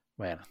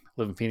 Man, I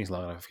live in Phoenix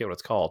long enough, I forget what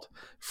it's called.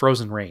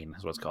 Frozen rain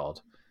is what it's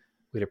called.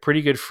 We had a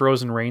pretty good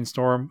frozen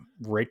rainstorm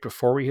right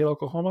before we hit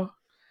Oklahoma.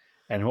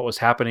 And what was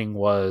happening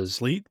was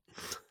Sleet?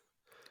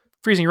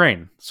 freezing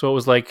rain. So it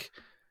was like,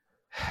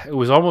 it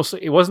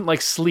wasn't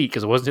like sleet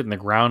because it wasn't hitting the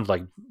ground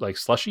like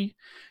slushy.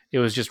 It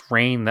was just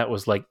rain that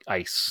was like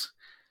ice.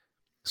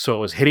 So it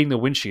was hitting the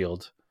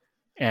windshield,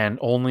 and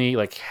only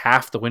like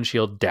half the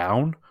windshield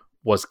down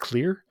was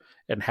clear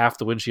and half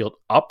the windshield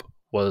up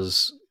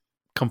was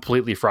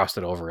completely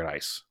frosted over in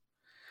ice.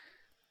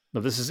 Now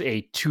this is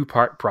a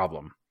 2-part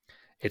problem.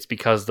 It's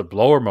because the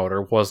blower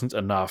motor wasn't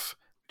enough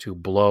to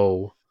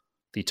blow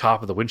the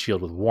top of the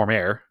windshield with warm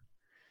air,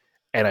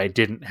 and I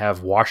didn't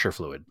have washer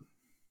fluid.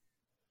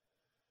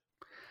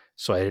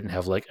 So I didn't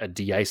have like a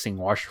de-icing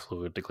washer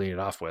fluid to clean it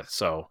off with.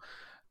 So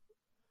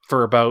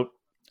for about,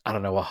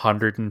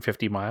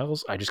 150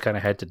 miles, I just kind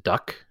of had to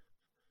duck.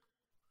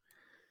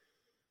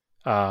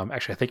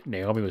 Actually, I think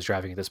Naomi was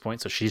driving at this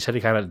point, so she just had to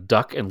kind of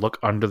duck and look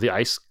under the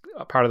ice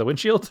part of the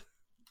windshield.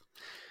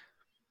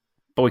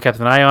 But we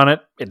kept an eye on it.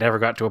 It never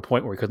got to a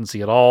point where we couldn't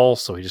see it all,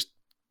 so we just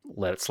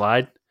let it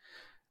slide.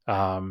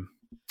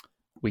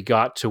 We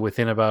got to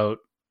within about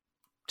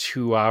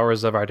 2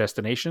 hours of our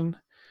destination,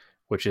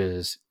 which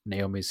is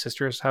Naomi's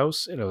sister's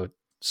house in a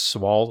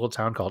small little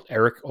town called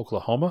Eric,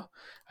 Oklahoma.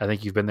 I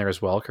think you've been there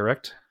as well,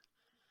 correct?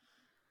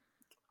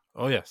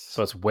 Oh, yes.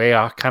 So it's way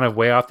off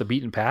the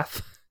beaten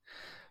path.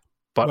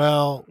 But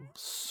well,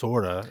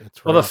 sorta.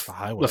 It's right off the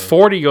highway. The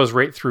 40 goes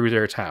right through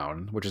their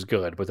town, which is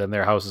good. But then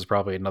their house is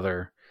probably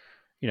another,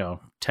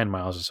 10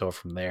 miles or so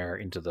from there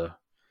into the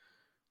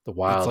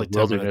wild like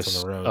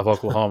wilderness of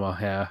Oklahoma.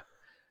 Yeah.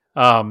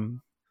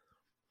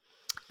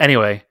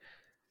 Anyway,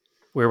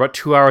 we were about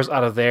 2 hours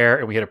out of there,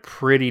 and we had a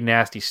pretty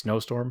nasty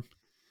snowstorm.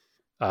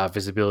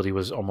 Visibility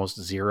was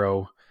almost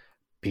zero.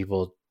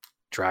 People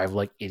drive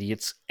like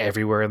idiots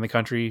everywhere in the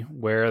country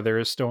where there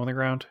is snow on the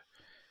ground.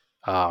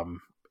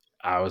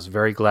 I was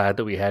very glad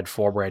that we had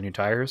 4 brand new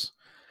tires.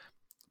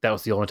 That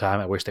was the only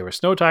time I wish they were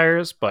snow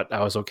tires, but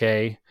I was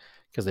okay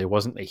because there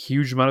wasn't a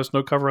huge amount of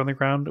snow cover on the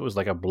ground. It was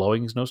like a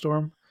blowing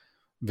snowstorm.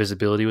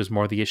 Visibility was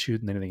more the issue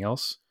than anything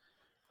else.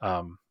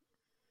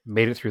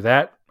 Made it through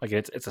that. Like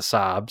it's a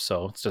Saab,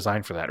 so it's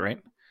designed for that,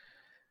 right?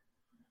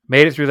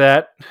 Made it through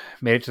that.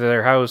 Made it to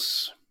their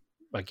house.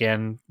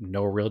 Again,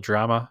 no real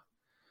drama.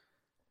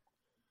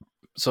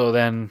 So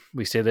then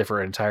we stayed there for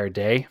an entire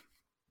day.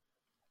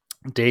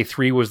 Day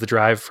 3 was the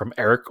drive from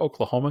Eric,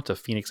 Oklahoma to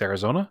Phoenix,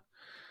 Arizona.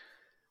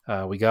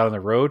 We got on the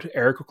road.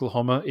 Eric,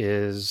 Oklahoma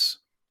is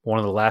one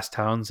of the last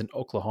towns in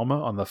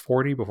Oklahoma on the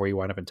 40 before you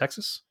wind up in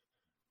Texas.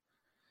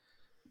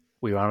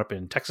 We wound up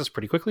in Texas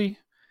pretty quickly.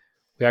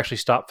 We actually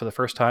stopped for the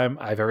first time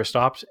I've ever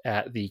stopped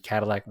at the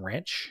Cadillac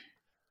Ranch.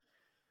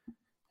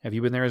 Have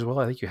you been there as well?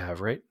 I think you have,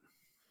 right?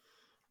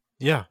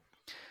 Yeah.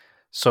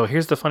 So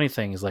here's the funny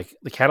thing is like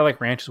the Cadillac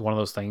Ranch is one of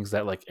those things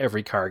that like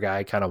every car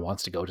guy kind of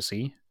wants to go to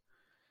see.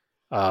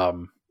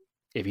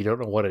 If you don't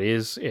know what it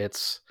is,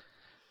 it's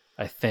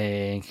I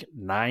think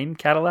 9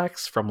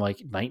 Cadillacs from like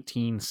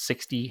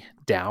 1960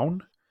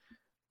 down,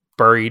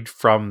 buried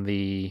from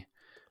the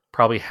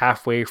probably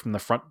halfway from the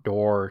front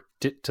door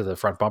to the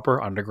front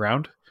bumper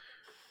underground,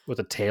 with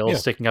the tail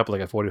sticking up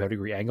like a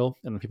 45-degree angle,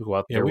 and then people go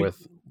out there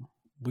with.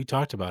 We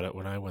talked about it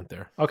when I went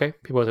there. Okay,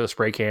 people with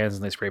spray cans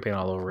and they spray paint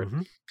all over it.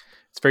 Mm-hmm.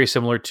 It's very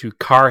similar to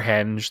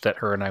Carhenge that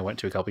her and I went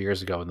to a couple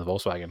years ago in the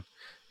Volkswagen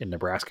in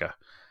Nebraska.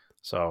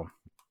 So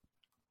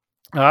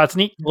it's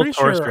neat. Pretty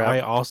sure I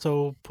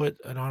also put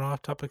an auto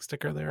off-topic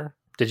sticker there.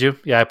 Did you?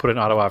 Yeah, I put an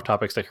auto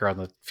off-topic sticker on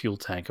the fuel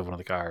tank of one of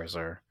the cars,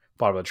 or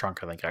bottom of the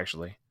trunk, I think,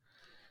 actually.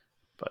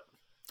 But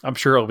I'm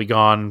sure it'll be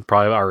gone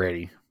probably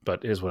already,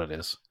 but it is what it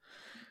is.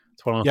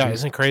 It's one of those things.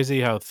 Isn't it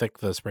crazy how thick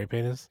the spray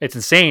paint is? It's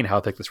insane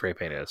how thick the spray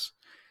paint is.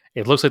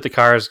 It looks like the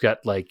car's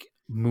got like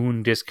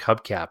moon disc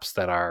hubcaps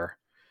that are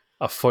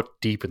a foot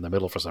deep in the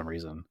middle for some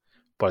reason,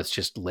 but it's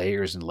just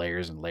layers and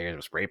layers and layers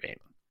of spray paint.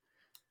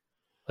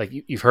 Like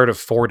you've heard of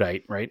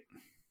Fordite, right?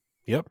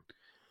 Yep.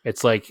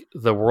 It's like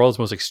the world's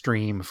most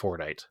extreme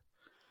Fordite.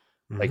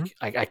 Mm-hmm. Like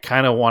I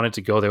kind of wanted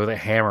to go there with a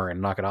hammer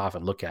and knock it off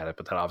and look at it,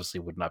 but that obviously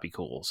would not be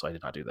cool, so I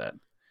did not do that.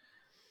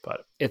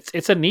 But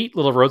it's a neat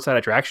little roadside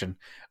attraction.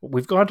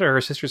 We've gone to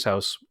her sister's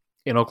house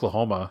in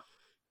Oklahoma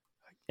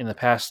in the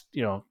past,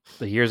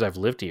 the years I've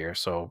lived here,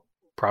 so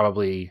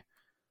probably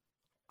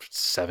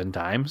 6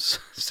 times.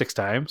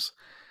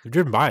 You've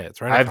driven by it, it's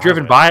right? I've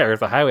driven by it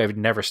at the highway. I've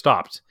never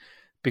stopped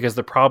because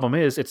the problem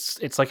is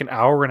it's like an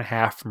hour and a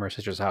half from her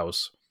sister's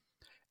house,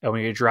 and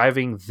when you're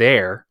driving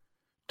there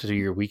to do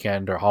your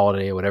weekend or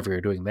holiday or whatever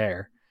you're doing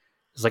there,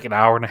 there's like an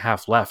hour and a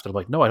half left. And I'm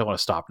like, no, I don't want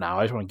to stop now.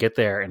 I just want to get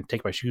there and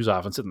take my shoes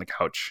off and sit on the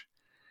couch.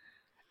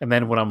 And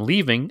then when I'm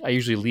leaving, I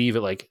usually leave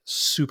at like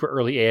super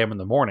early AM in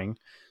the morning.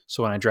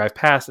 So when I drive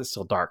past, it's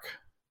still dark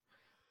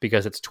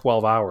because it's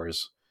 12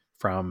 hours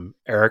from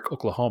Eric,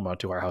 Oklahoma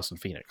to our house in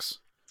Phoenix.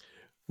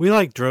 We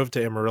like drove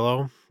to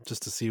Amarillo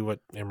just to see what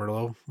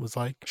Amarillo was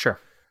like. Sure.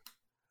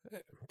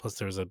 Plus,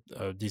 there was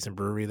a decent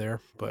brewery there,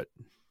 but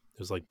it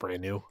was like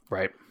brand new.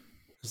 Right.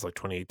 It was like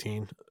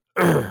 2018.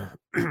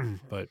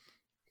 But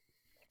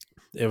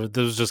it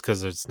was just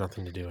because there's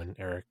nothing to do in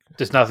Eric.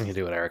 There's nothing to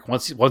do with Eric.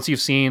 Once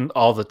you've seen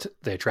all the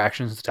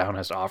attractions the town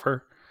has to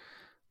offer,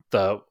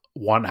 the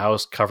one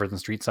house covered in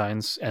street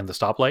signs and the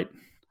stoplight,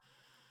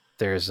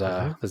 there's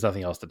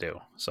nothing else to do.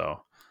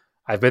 So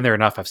I've been there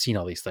enough. I've seen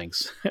all these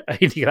things. I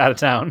need to get out of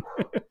town.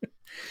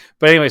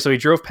 But anyway, so we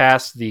drove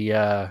past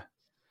the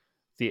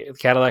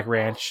Cadillac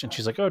Ranch, and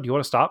she's like, "Oh, do you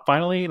want to stop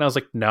finally?" And I was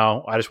like,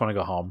 "No, I just want to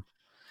go home."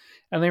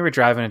 And they were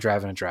driving and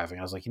driving and driving.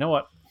 I was like, "You know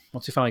what?"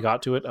 Once we finally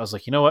got to it, I was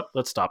like, "You know what?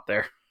 Let's stop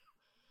there.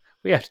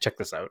 We have to check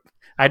this out."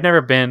 I'd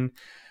never been.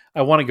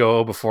 I want to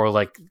go before,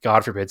 like,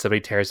 God forbid,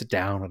 somebody tears it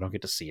down. I don't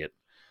get to see it.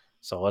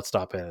 So let's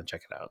stop in and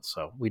check it out.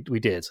 So we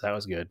did. So that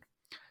was good.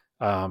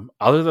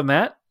 Other than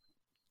that,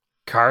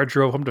 car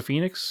drove home to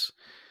Phoenix.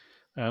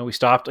 We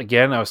stopped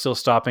again. I was still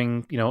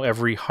stopping,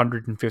 every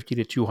 150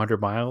 to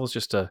 200 miles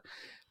just to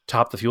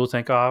top the fuel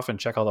tank off and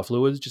check all the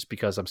fluids, just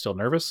because I'm still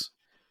nervous.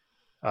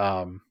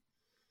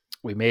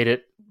 We made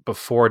it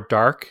before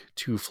dark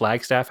to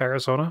Flagstaff,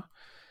 Arizona.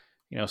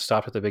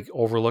 Stopped at the big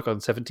overlook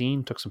on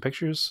 17, took some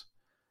pictures,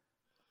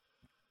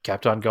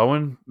 kept on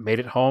going, made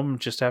it home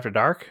just after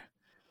dark,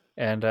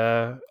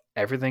 and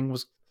everything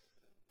was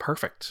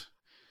perfect.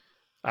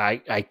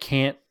 I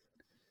can't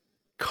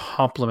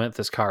compliment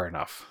this car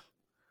enough.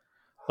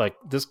 Like,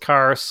 this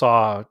car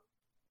saw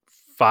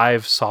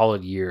 5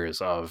 solid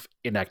years of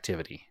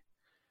inactivity.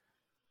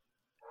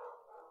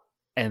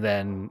 And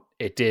then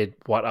it did,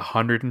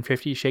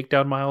 150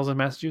 shakedown miles in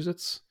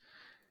Massachusetts?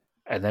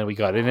 And then we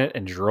got in it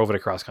and drove it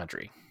across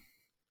country.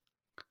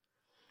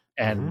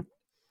 And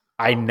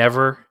I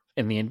never,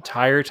 in the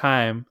entire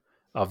time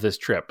of this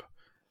trip,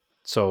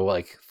 so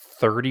like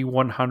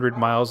 3,100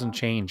 miles and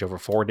change over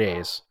 4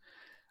 days,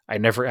 I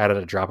never added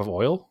a drop of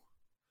oil.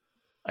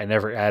 I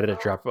never added a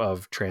drop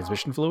of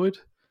transmission fluid.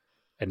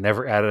 I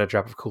never added a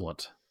drop of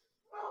coolant.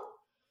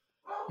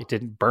 It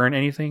didn't burn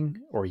anything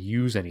or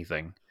use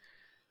anything.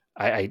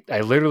 I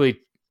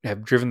literally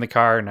have driven the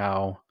car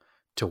now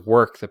to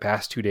work the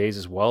past 2 days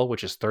as well,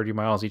 which is 30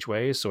 miles each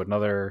way. So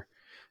another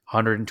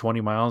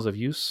 120 miles of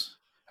use.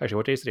 Actually,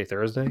 what day is today?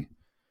 Thursday.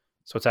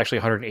 So it's actually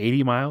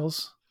 180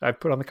 miles I've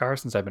put on the car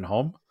since I've been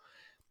home.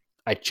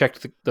 I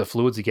checked the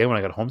fluids again when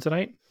I got home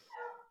tonight.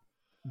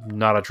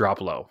 Not a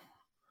drop low.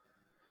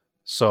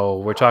 So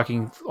we're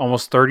talking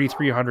almost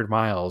 3,300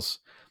 miles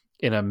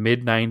in a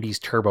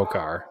mid-90s turbo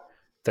car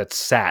that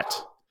sat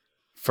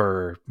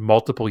for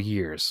multiple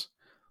years,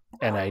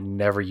 and I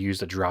never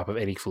used a drop of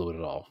any fluid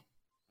at all.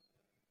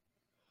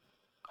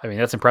 I mean,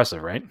 that's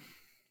impressive, right?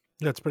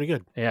 That's pretty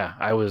good. Yeah,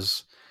 I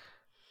was...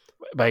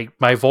 My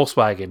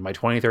Volkswagen, my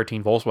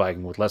 2013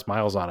 Volkswagen with less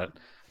miles on it,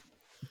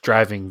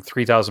 driving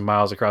 3,000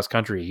 miles across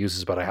country,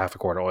 uses about a half a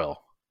quart of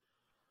oil.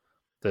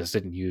 This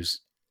didn't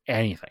use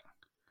anything.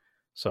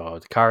 So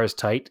the car is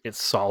tight.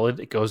 It's solid.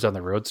 It goes down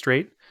the road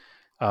straight.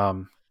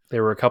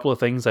 There were a couple of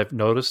things I've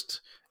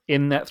noticed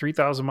in that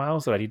 3,000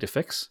 miles that I need to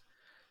fix.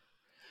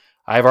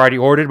 I've already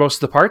ordered most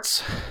of the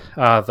parts.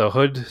 The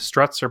hood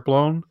struts are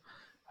blown.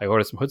 I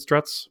ordered some hood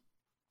struts.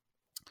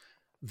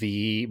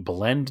 The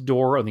blend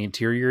door on the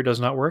interior does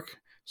not work.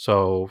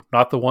 So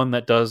not the one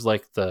that does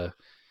like the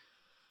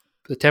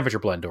temperature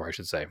blend door, I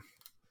should say.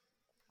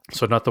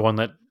 So not the one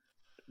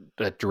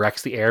that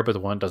directs the air, but the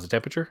one that does the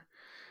temperature.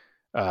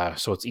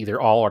 So it's either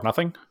all or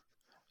nothing.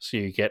 So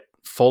you get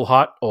full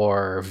hot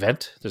or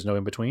vent. There's no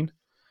in between.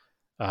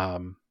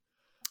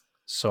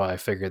 So I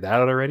figured that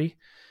out already.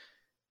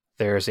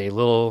 There's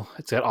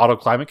it's got auto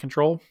climate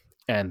control,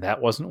 and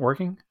that wasn't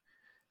working.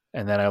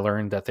 And then I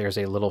learned that there's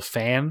a little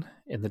fan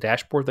in the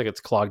dashboard that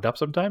gets clogged up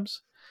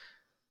sometimes.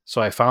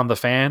 So I found the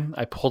fan.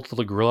 I pulled the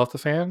little grill off the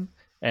fan,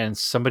 and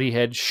somebody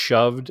had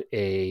shoved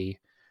a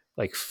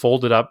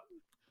folded up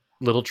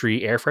Little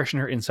Tree air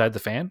freshener inside the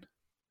fan.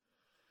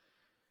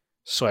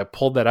 So I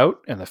pulled that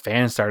out, and the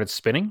fan started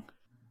spinning,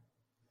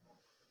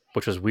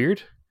 which was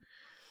weird.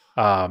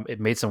 It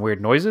made some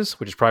weird noises,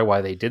 which is probably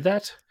why they did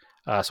that.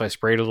 So I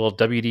sprayed a little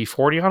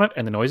WD-40 on it,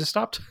 and the noises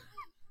stopped.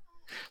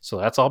 So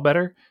that's all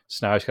better.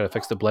 So now I just got to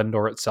fix the blend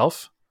door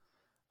itself.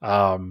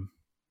 The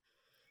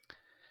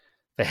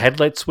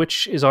headlight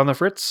switch is on the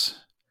fritz.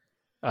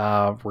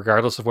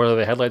 Regardless of whether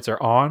the headlights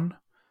are on,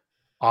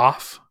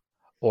 off,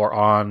 or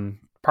on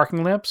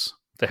parking lamps,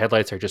 the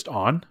headlights are just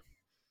on.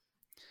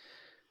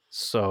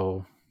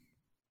 So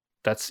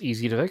that's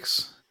easy to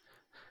fix.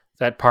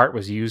 That part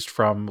was used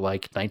from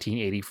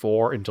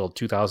 1984 until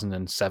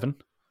 2007.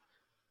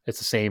 It's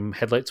the same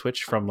headlight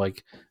switch from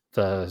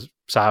the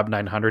Saab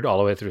 900 all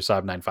the way through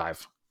Saab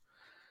 9.5.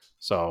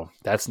 So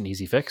that's an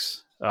easy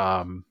fix.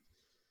 What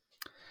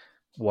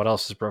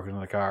else is broken in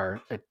the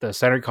car? The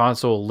center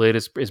console lid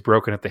is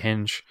broken at the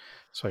hinge,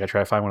 so I got to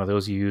try to find one of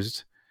those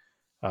used.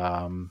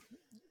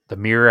 The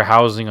mirror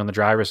housing on the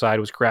driver's side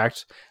was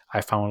cracked.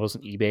 I found those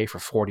on eBay for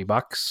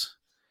 $40.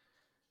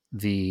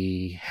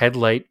 The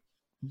headlight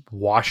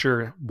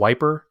washer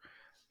wiper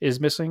is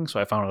missing, so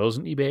I found those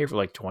on eBay for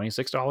like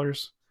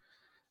 $26.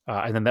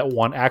 And then that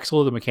one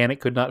axle the mechanic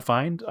could not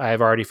find, I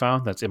have already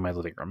found. That's in my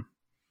living room.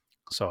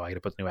 So I got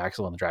to put the new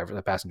axle on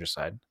the passenger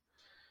side.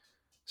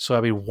 So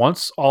I mean,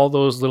 once all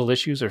those little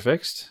issues are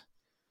fixed,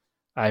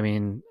 I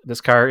mean, this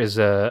car is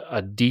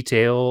a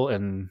detail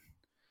and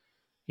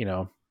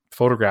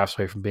photographs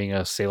away from being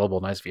a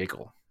saleable, nice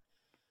vehicle.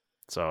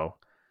 So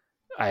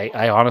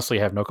I honestly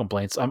have no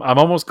complaints. I'm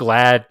almost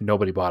glad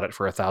nobody bought it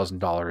for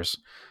 $1,000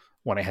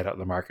 when I had it on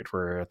the market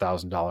for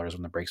 $1,000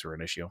 when the brakes were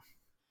an issue.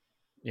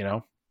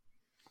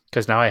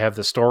 Because now I have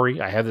the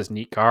story. I have this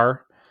neat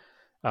car.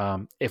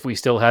 If we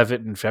still have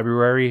it in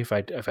February, if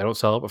I don't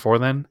sell it before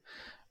then,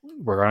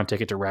 we're going to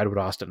take it to Radwood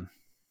Austin.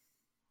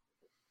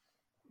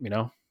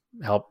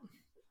 Help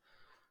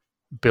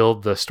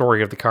build the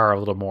story of the car a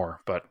little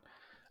more. But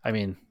I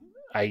mean,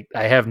 I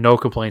have no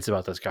complaints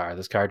about this car.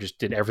 This car just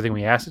did everything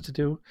we asked it to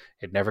do.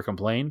 It never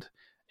complained.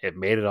 It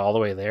made it all the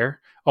way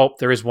there. Oh,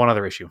 there is one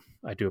other issue.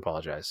 I do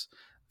apologize.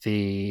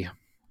 The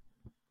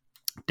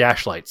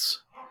dash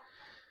lights.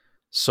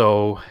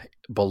 So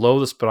below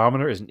the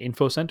speedometer is an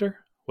info center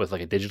with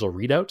like a digital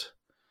readout.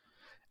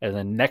 And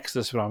then next to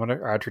the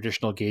speedometer are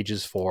traditional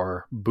gauges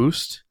for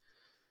boost,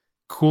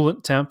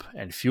 coolant temp,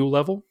 and fuel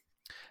level.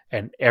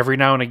 And every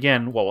now and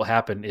again, what will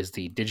happen is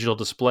the digital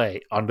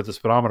display under the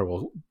speedometer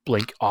will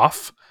blink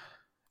off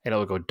and it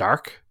will go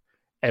dark.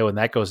 And when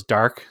that goes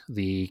dark,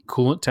 the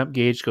coolant temp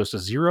gauge goes to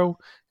 0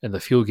 and the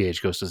fuel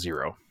gauge goes to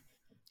 0.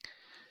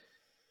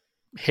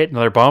 Hit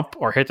another bump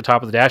or hit the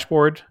top of the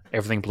dashboard,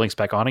 everything blinks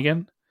back on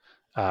again.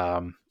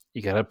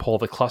 You got to pull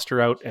the cluster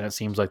out and it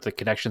seems like the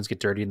connections get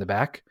dirty in the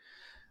back.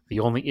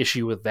 The only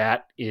issue with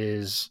that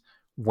is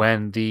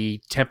when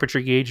the temperature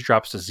gauge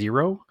drops to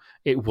 0,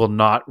 it will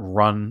not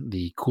run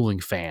the cooling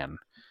fan.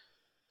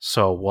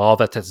 So while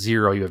that's at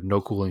 0, you have no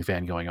cooling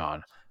fan going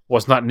on. Well,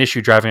 it's not an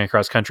issue driving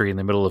across country in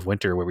the middle of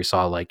winter where we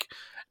saw like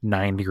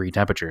 9-degree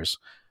temperatures.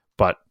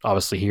 But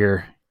obviously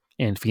here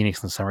in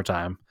Phoenix in the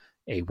summertime,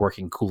 a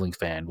working cooling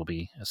fan will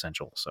be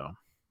essential.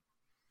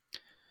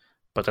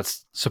 But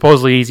that's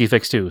supposedly easy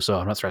fix too, so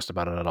I'm not stressed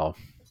about it at all.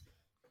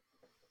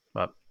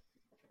 But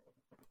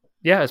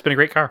yeah, it's been a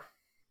great car.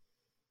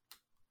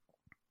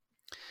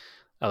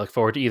 I look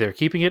forward to either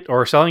keeping it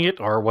or selling it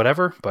or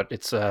whatever, but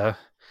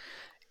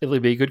it'll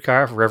be a good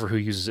car for whoever who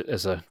uses it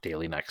as a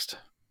daily next.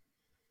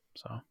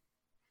 So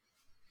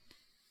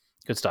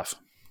good stuff.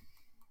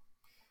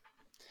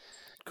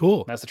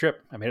 Cool. That's the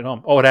trip. I made it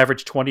home. Oh, it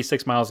averaged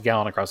 26 miles a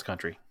gallon across the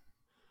country.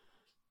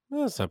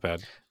 That's not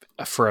bad.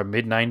 For a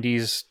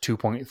mid-90s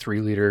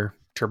 2.3 liter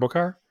turbo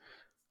car,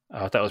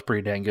 that was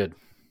pretty dang good.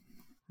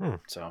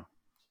 So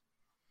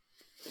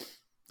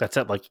that's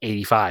at like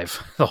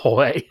 85 the whole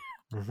way.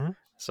 Mm-hmm.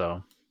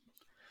 So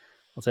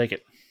I'll take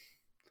it.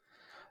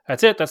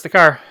 That's it. That's the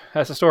car.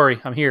 That's the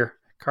story. I'm here.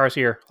 Car's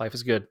here. Life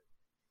is good.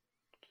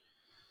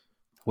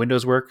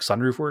 Windows work.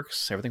 Sunroof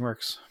works. Everything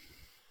works.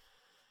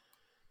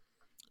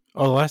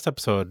 Oh, the last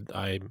episode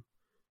I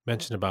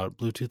mentioned about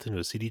Bluetooth into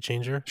a CD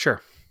changer.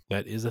 Sure.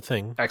 That is a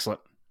thing.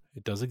 Excellent.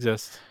 It does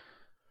exist.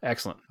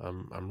 Excellent.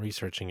 I'm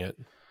researching it.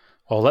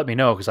 Well, let me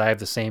know because I have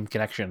the same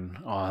connection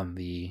on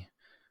the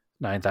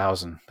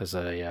 9000. There's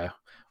a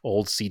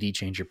old CD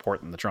changer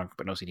port in the trunk,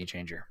 but no CD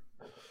changer.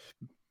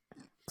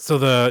 So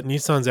the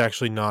Nissan's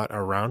actually not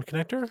a round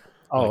connector.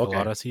 Oh, like okay. A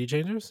lot of CD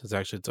changers. It's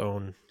actually its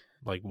own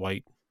like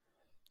white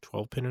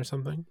 12-pin or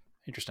something.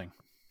 Interesting.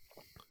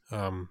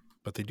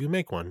 But they do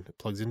make one. It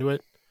plugs into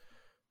it,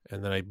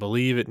 and then I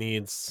believe it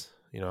needs.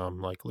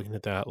 I'm like looking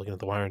at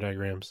the wiring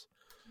diagrams.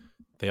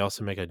 They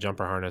also make a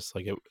jumper harness,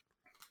 like it,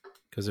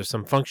 because there's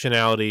some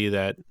functionality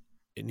that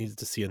it needs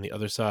to see on the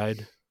other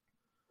side.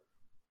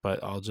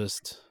 But I'll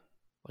just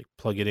like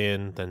plug it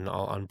in, then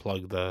I'll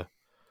unplug the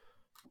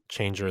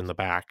changer in the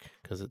back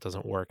because it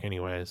doesn't work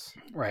anyways.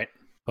 Right.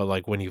 But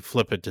like when you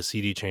flip it to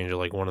CD changer,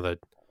 like one of the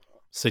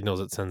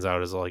signals it sends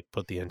out is like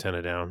put the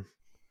antenna down.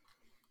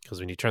 Because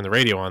when you turn the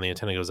radio on, the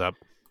antenna goes up.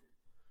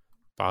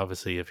 But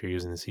obviously, if you're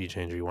using the CD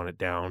changer, you want it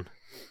down.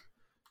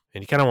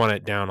 And you kind of want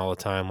it down all the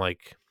time.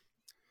 Like,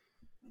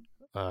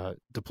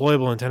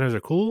 deployable antennas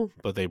are cool,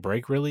 but they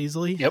break really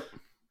easily. Yep.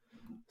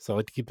 So I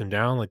like to keep them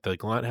down. Like the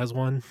Galant has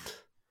one.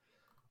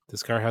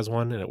 This car has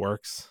one, and it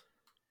works.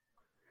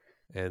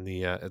 And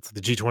the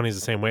G20 is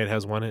the same way. It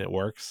has one, and it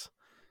works.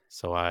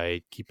 So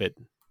I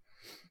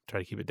try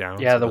to keep it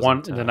down. Yeah, so the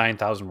one in the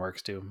 9000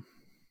 works too.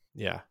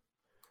 Yeah.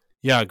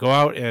 Yeah, go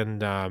out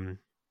and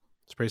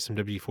spray some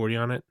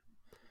WD-40 on it.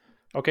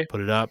 Okay.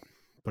 Put it up,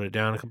 put it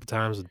down a couple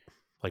times,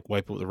 like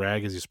wipe it with a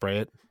rag as you spray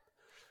it.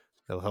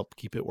 That'll help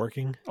keep it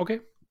working. Okay,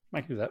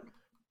 I can do that.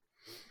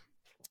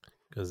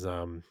 Because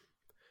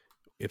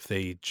if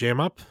they jam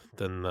up,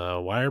 then the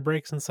wire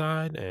breaks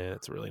inside, and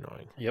it's really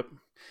annoying. Yep.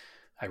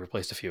 I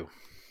replaced a few.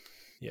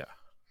 Yeah.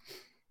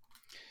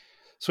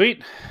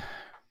 Sweet.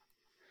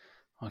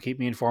 Well, keep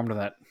me informed on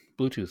that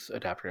Bluetooth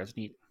adapter. That's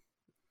neat.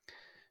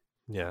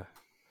 Yeah.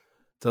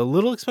 It's a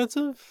little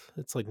expensive.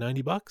 It's like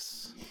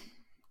 $90,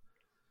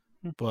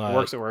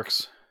 but It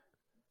works.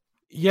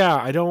 yeah,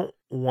 I don't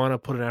want to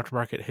put an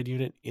aftermarket head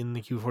unit in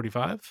the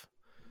Q45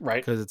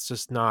 Right. because it's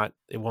just not.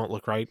 It won't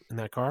look right in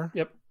that car.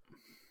 Yep.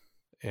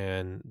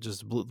 And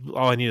just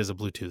all I need is a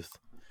Bluetooth.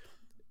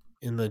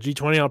 In the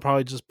G20, I'll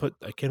probably just put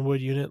a Kenwood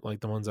unit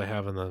like the ones I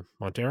have in the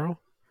Montero,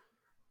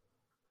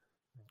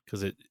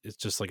 because it's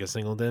just like a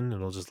single DIN and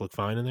it'll just look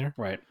fine in there.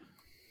 Right.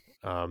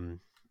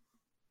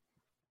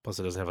 Plus,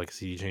 it doesn't have like a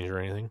CD changer or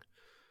anything.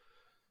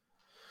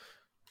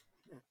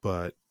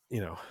 But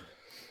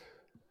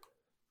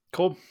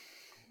Cool.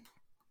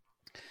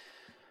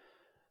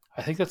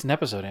 I think that's an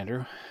episode,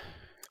 Andrew.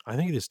 I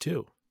think it is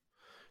too,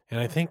 and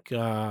I think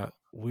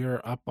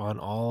we're up on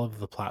all of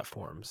the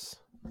platforms.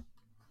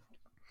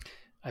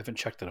 I haven't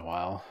checked in a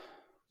while.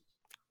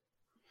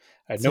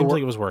 It seems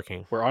like it was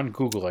working. We're on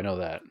Google. I know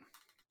that.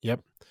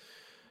 Yep.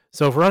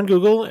 So if we're on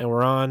Google and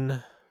we're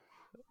on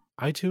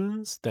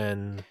iTunes,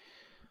 then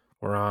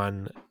we're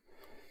on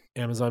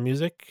Amazon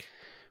Music,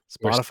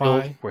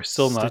 Spotify. We're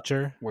still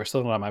Stitcher. not. We're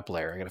still not on my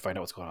player. I got to find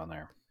out what's going on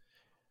there.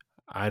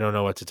 I don't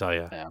know what to tell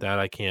you. Yeah. That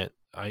I can't.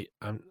 I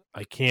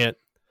can't.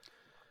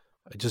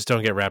 I just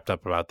don't get wrapped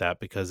up about that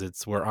because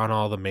we're on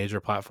all the major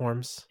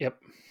platforms. Yep.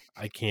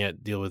 I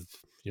can't deal with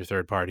your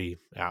third party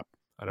app.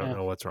 I don't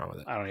know what's wrong with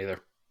it. I don't either.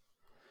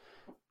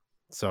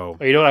 So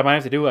you know what I might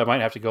have to do? I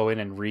might have to go in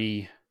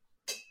and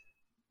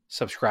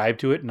subscribe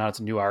to it. Now it's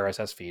a new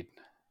RSS feed.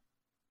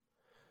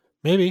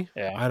 Maybe.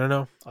 Yeah. I don't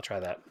know. I'll try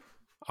that.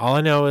 All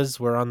I know is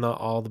we're on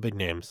all the big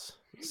names.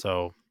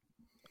 So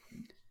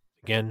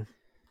again,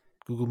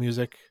 Google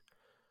Music,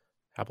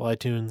 Apple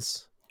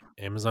iTunes,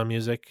 Amazon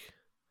Music,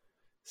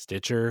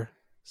 Stitcher,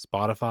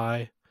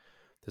 Spotify.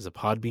 There's a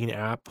Podbean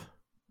app,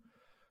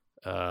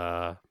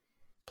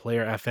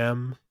 Player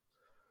FM,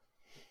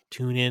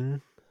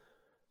 TuneIn.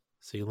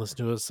 So you can listen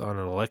to us on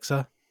an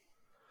Alexa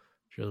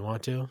if you really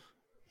want to.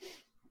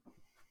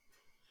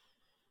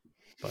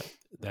 But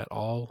that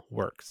all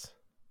works.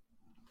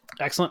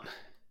 Excellent.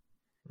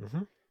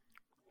 Mm-hmm.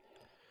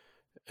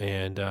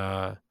 And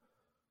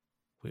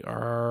we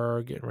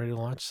are getting ready to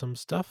launch some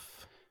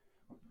stuff.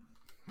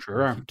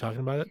 Sure. We'll keep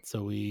talking about it,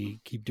 so we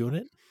keep doing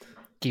it.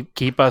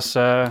 Keep us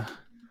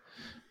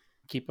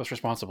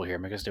responsible here.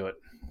 Make us do it.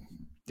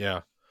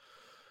 Yeah.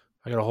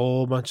 I got a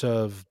whole bunch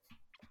of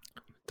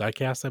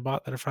diecasts I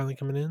bought that are finally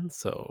coming in,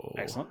 so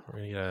excellent.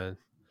 We're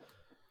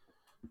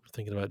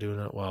thinking about doing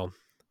it. Well,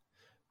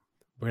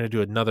 we're gonna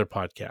do another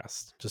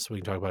podcast just so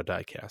we can talk about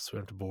diecasts. We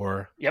don't have to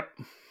bore the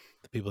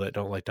people that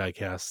don't like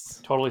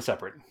diecasts. Totally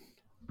separate.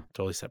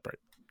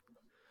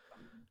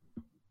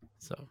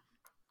 So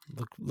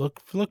look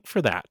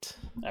for that.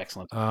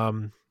 Excellent.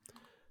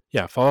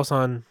 Yeah, follow us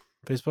on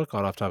Facebook,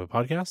 Odd Off Topic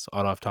Podcast,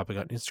 Odd Off Topic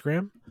on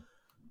Instagram,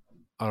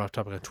 Odd Off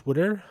Topic on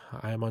Twitter.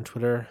 I am on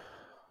Twitter,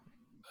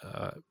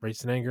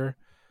 Raced in Anger.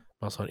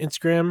 I'm also on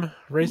Instagram,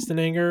 Raced in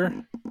Anger.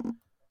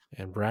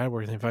 And Brad,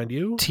 where can they find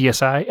you?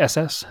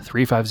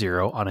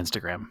 TSISS350 on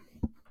Instagram.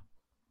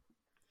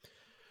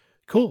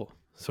 Cool.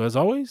 So as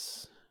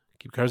always,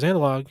 keep cars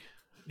analog,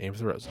 aim for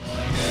the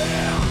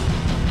roses.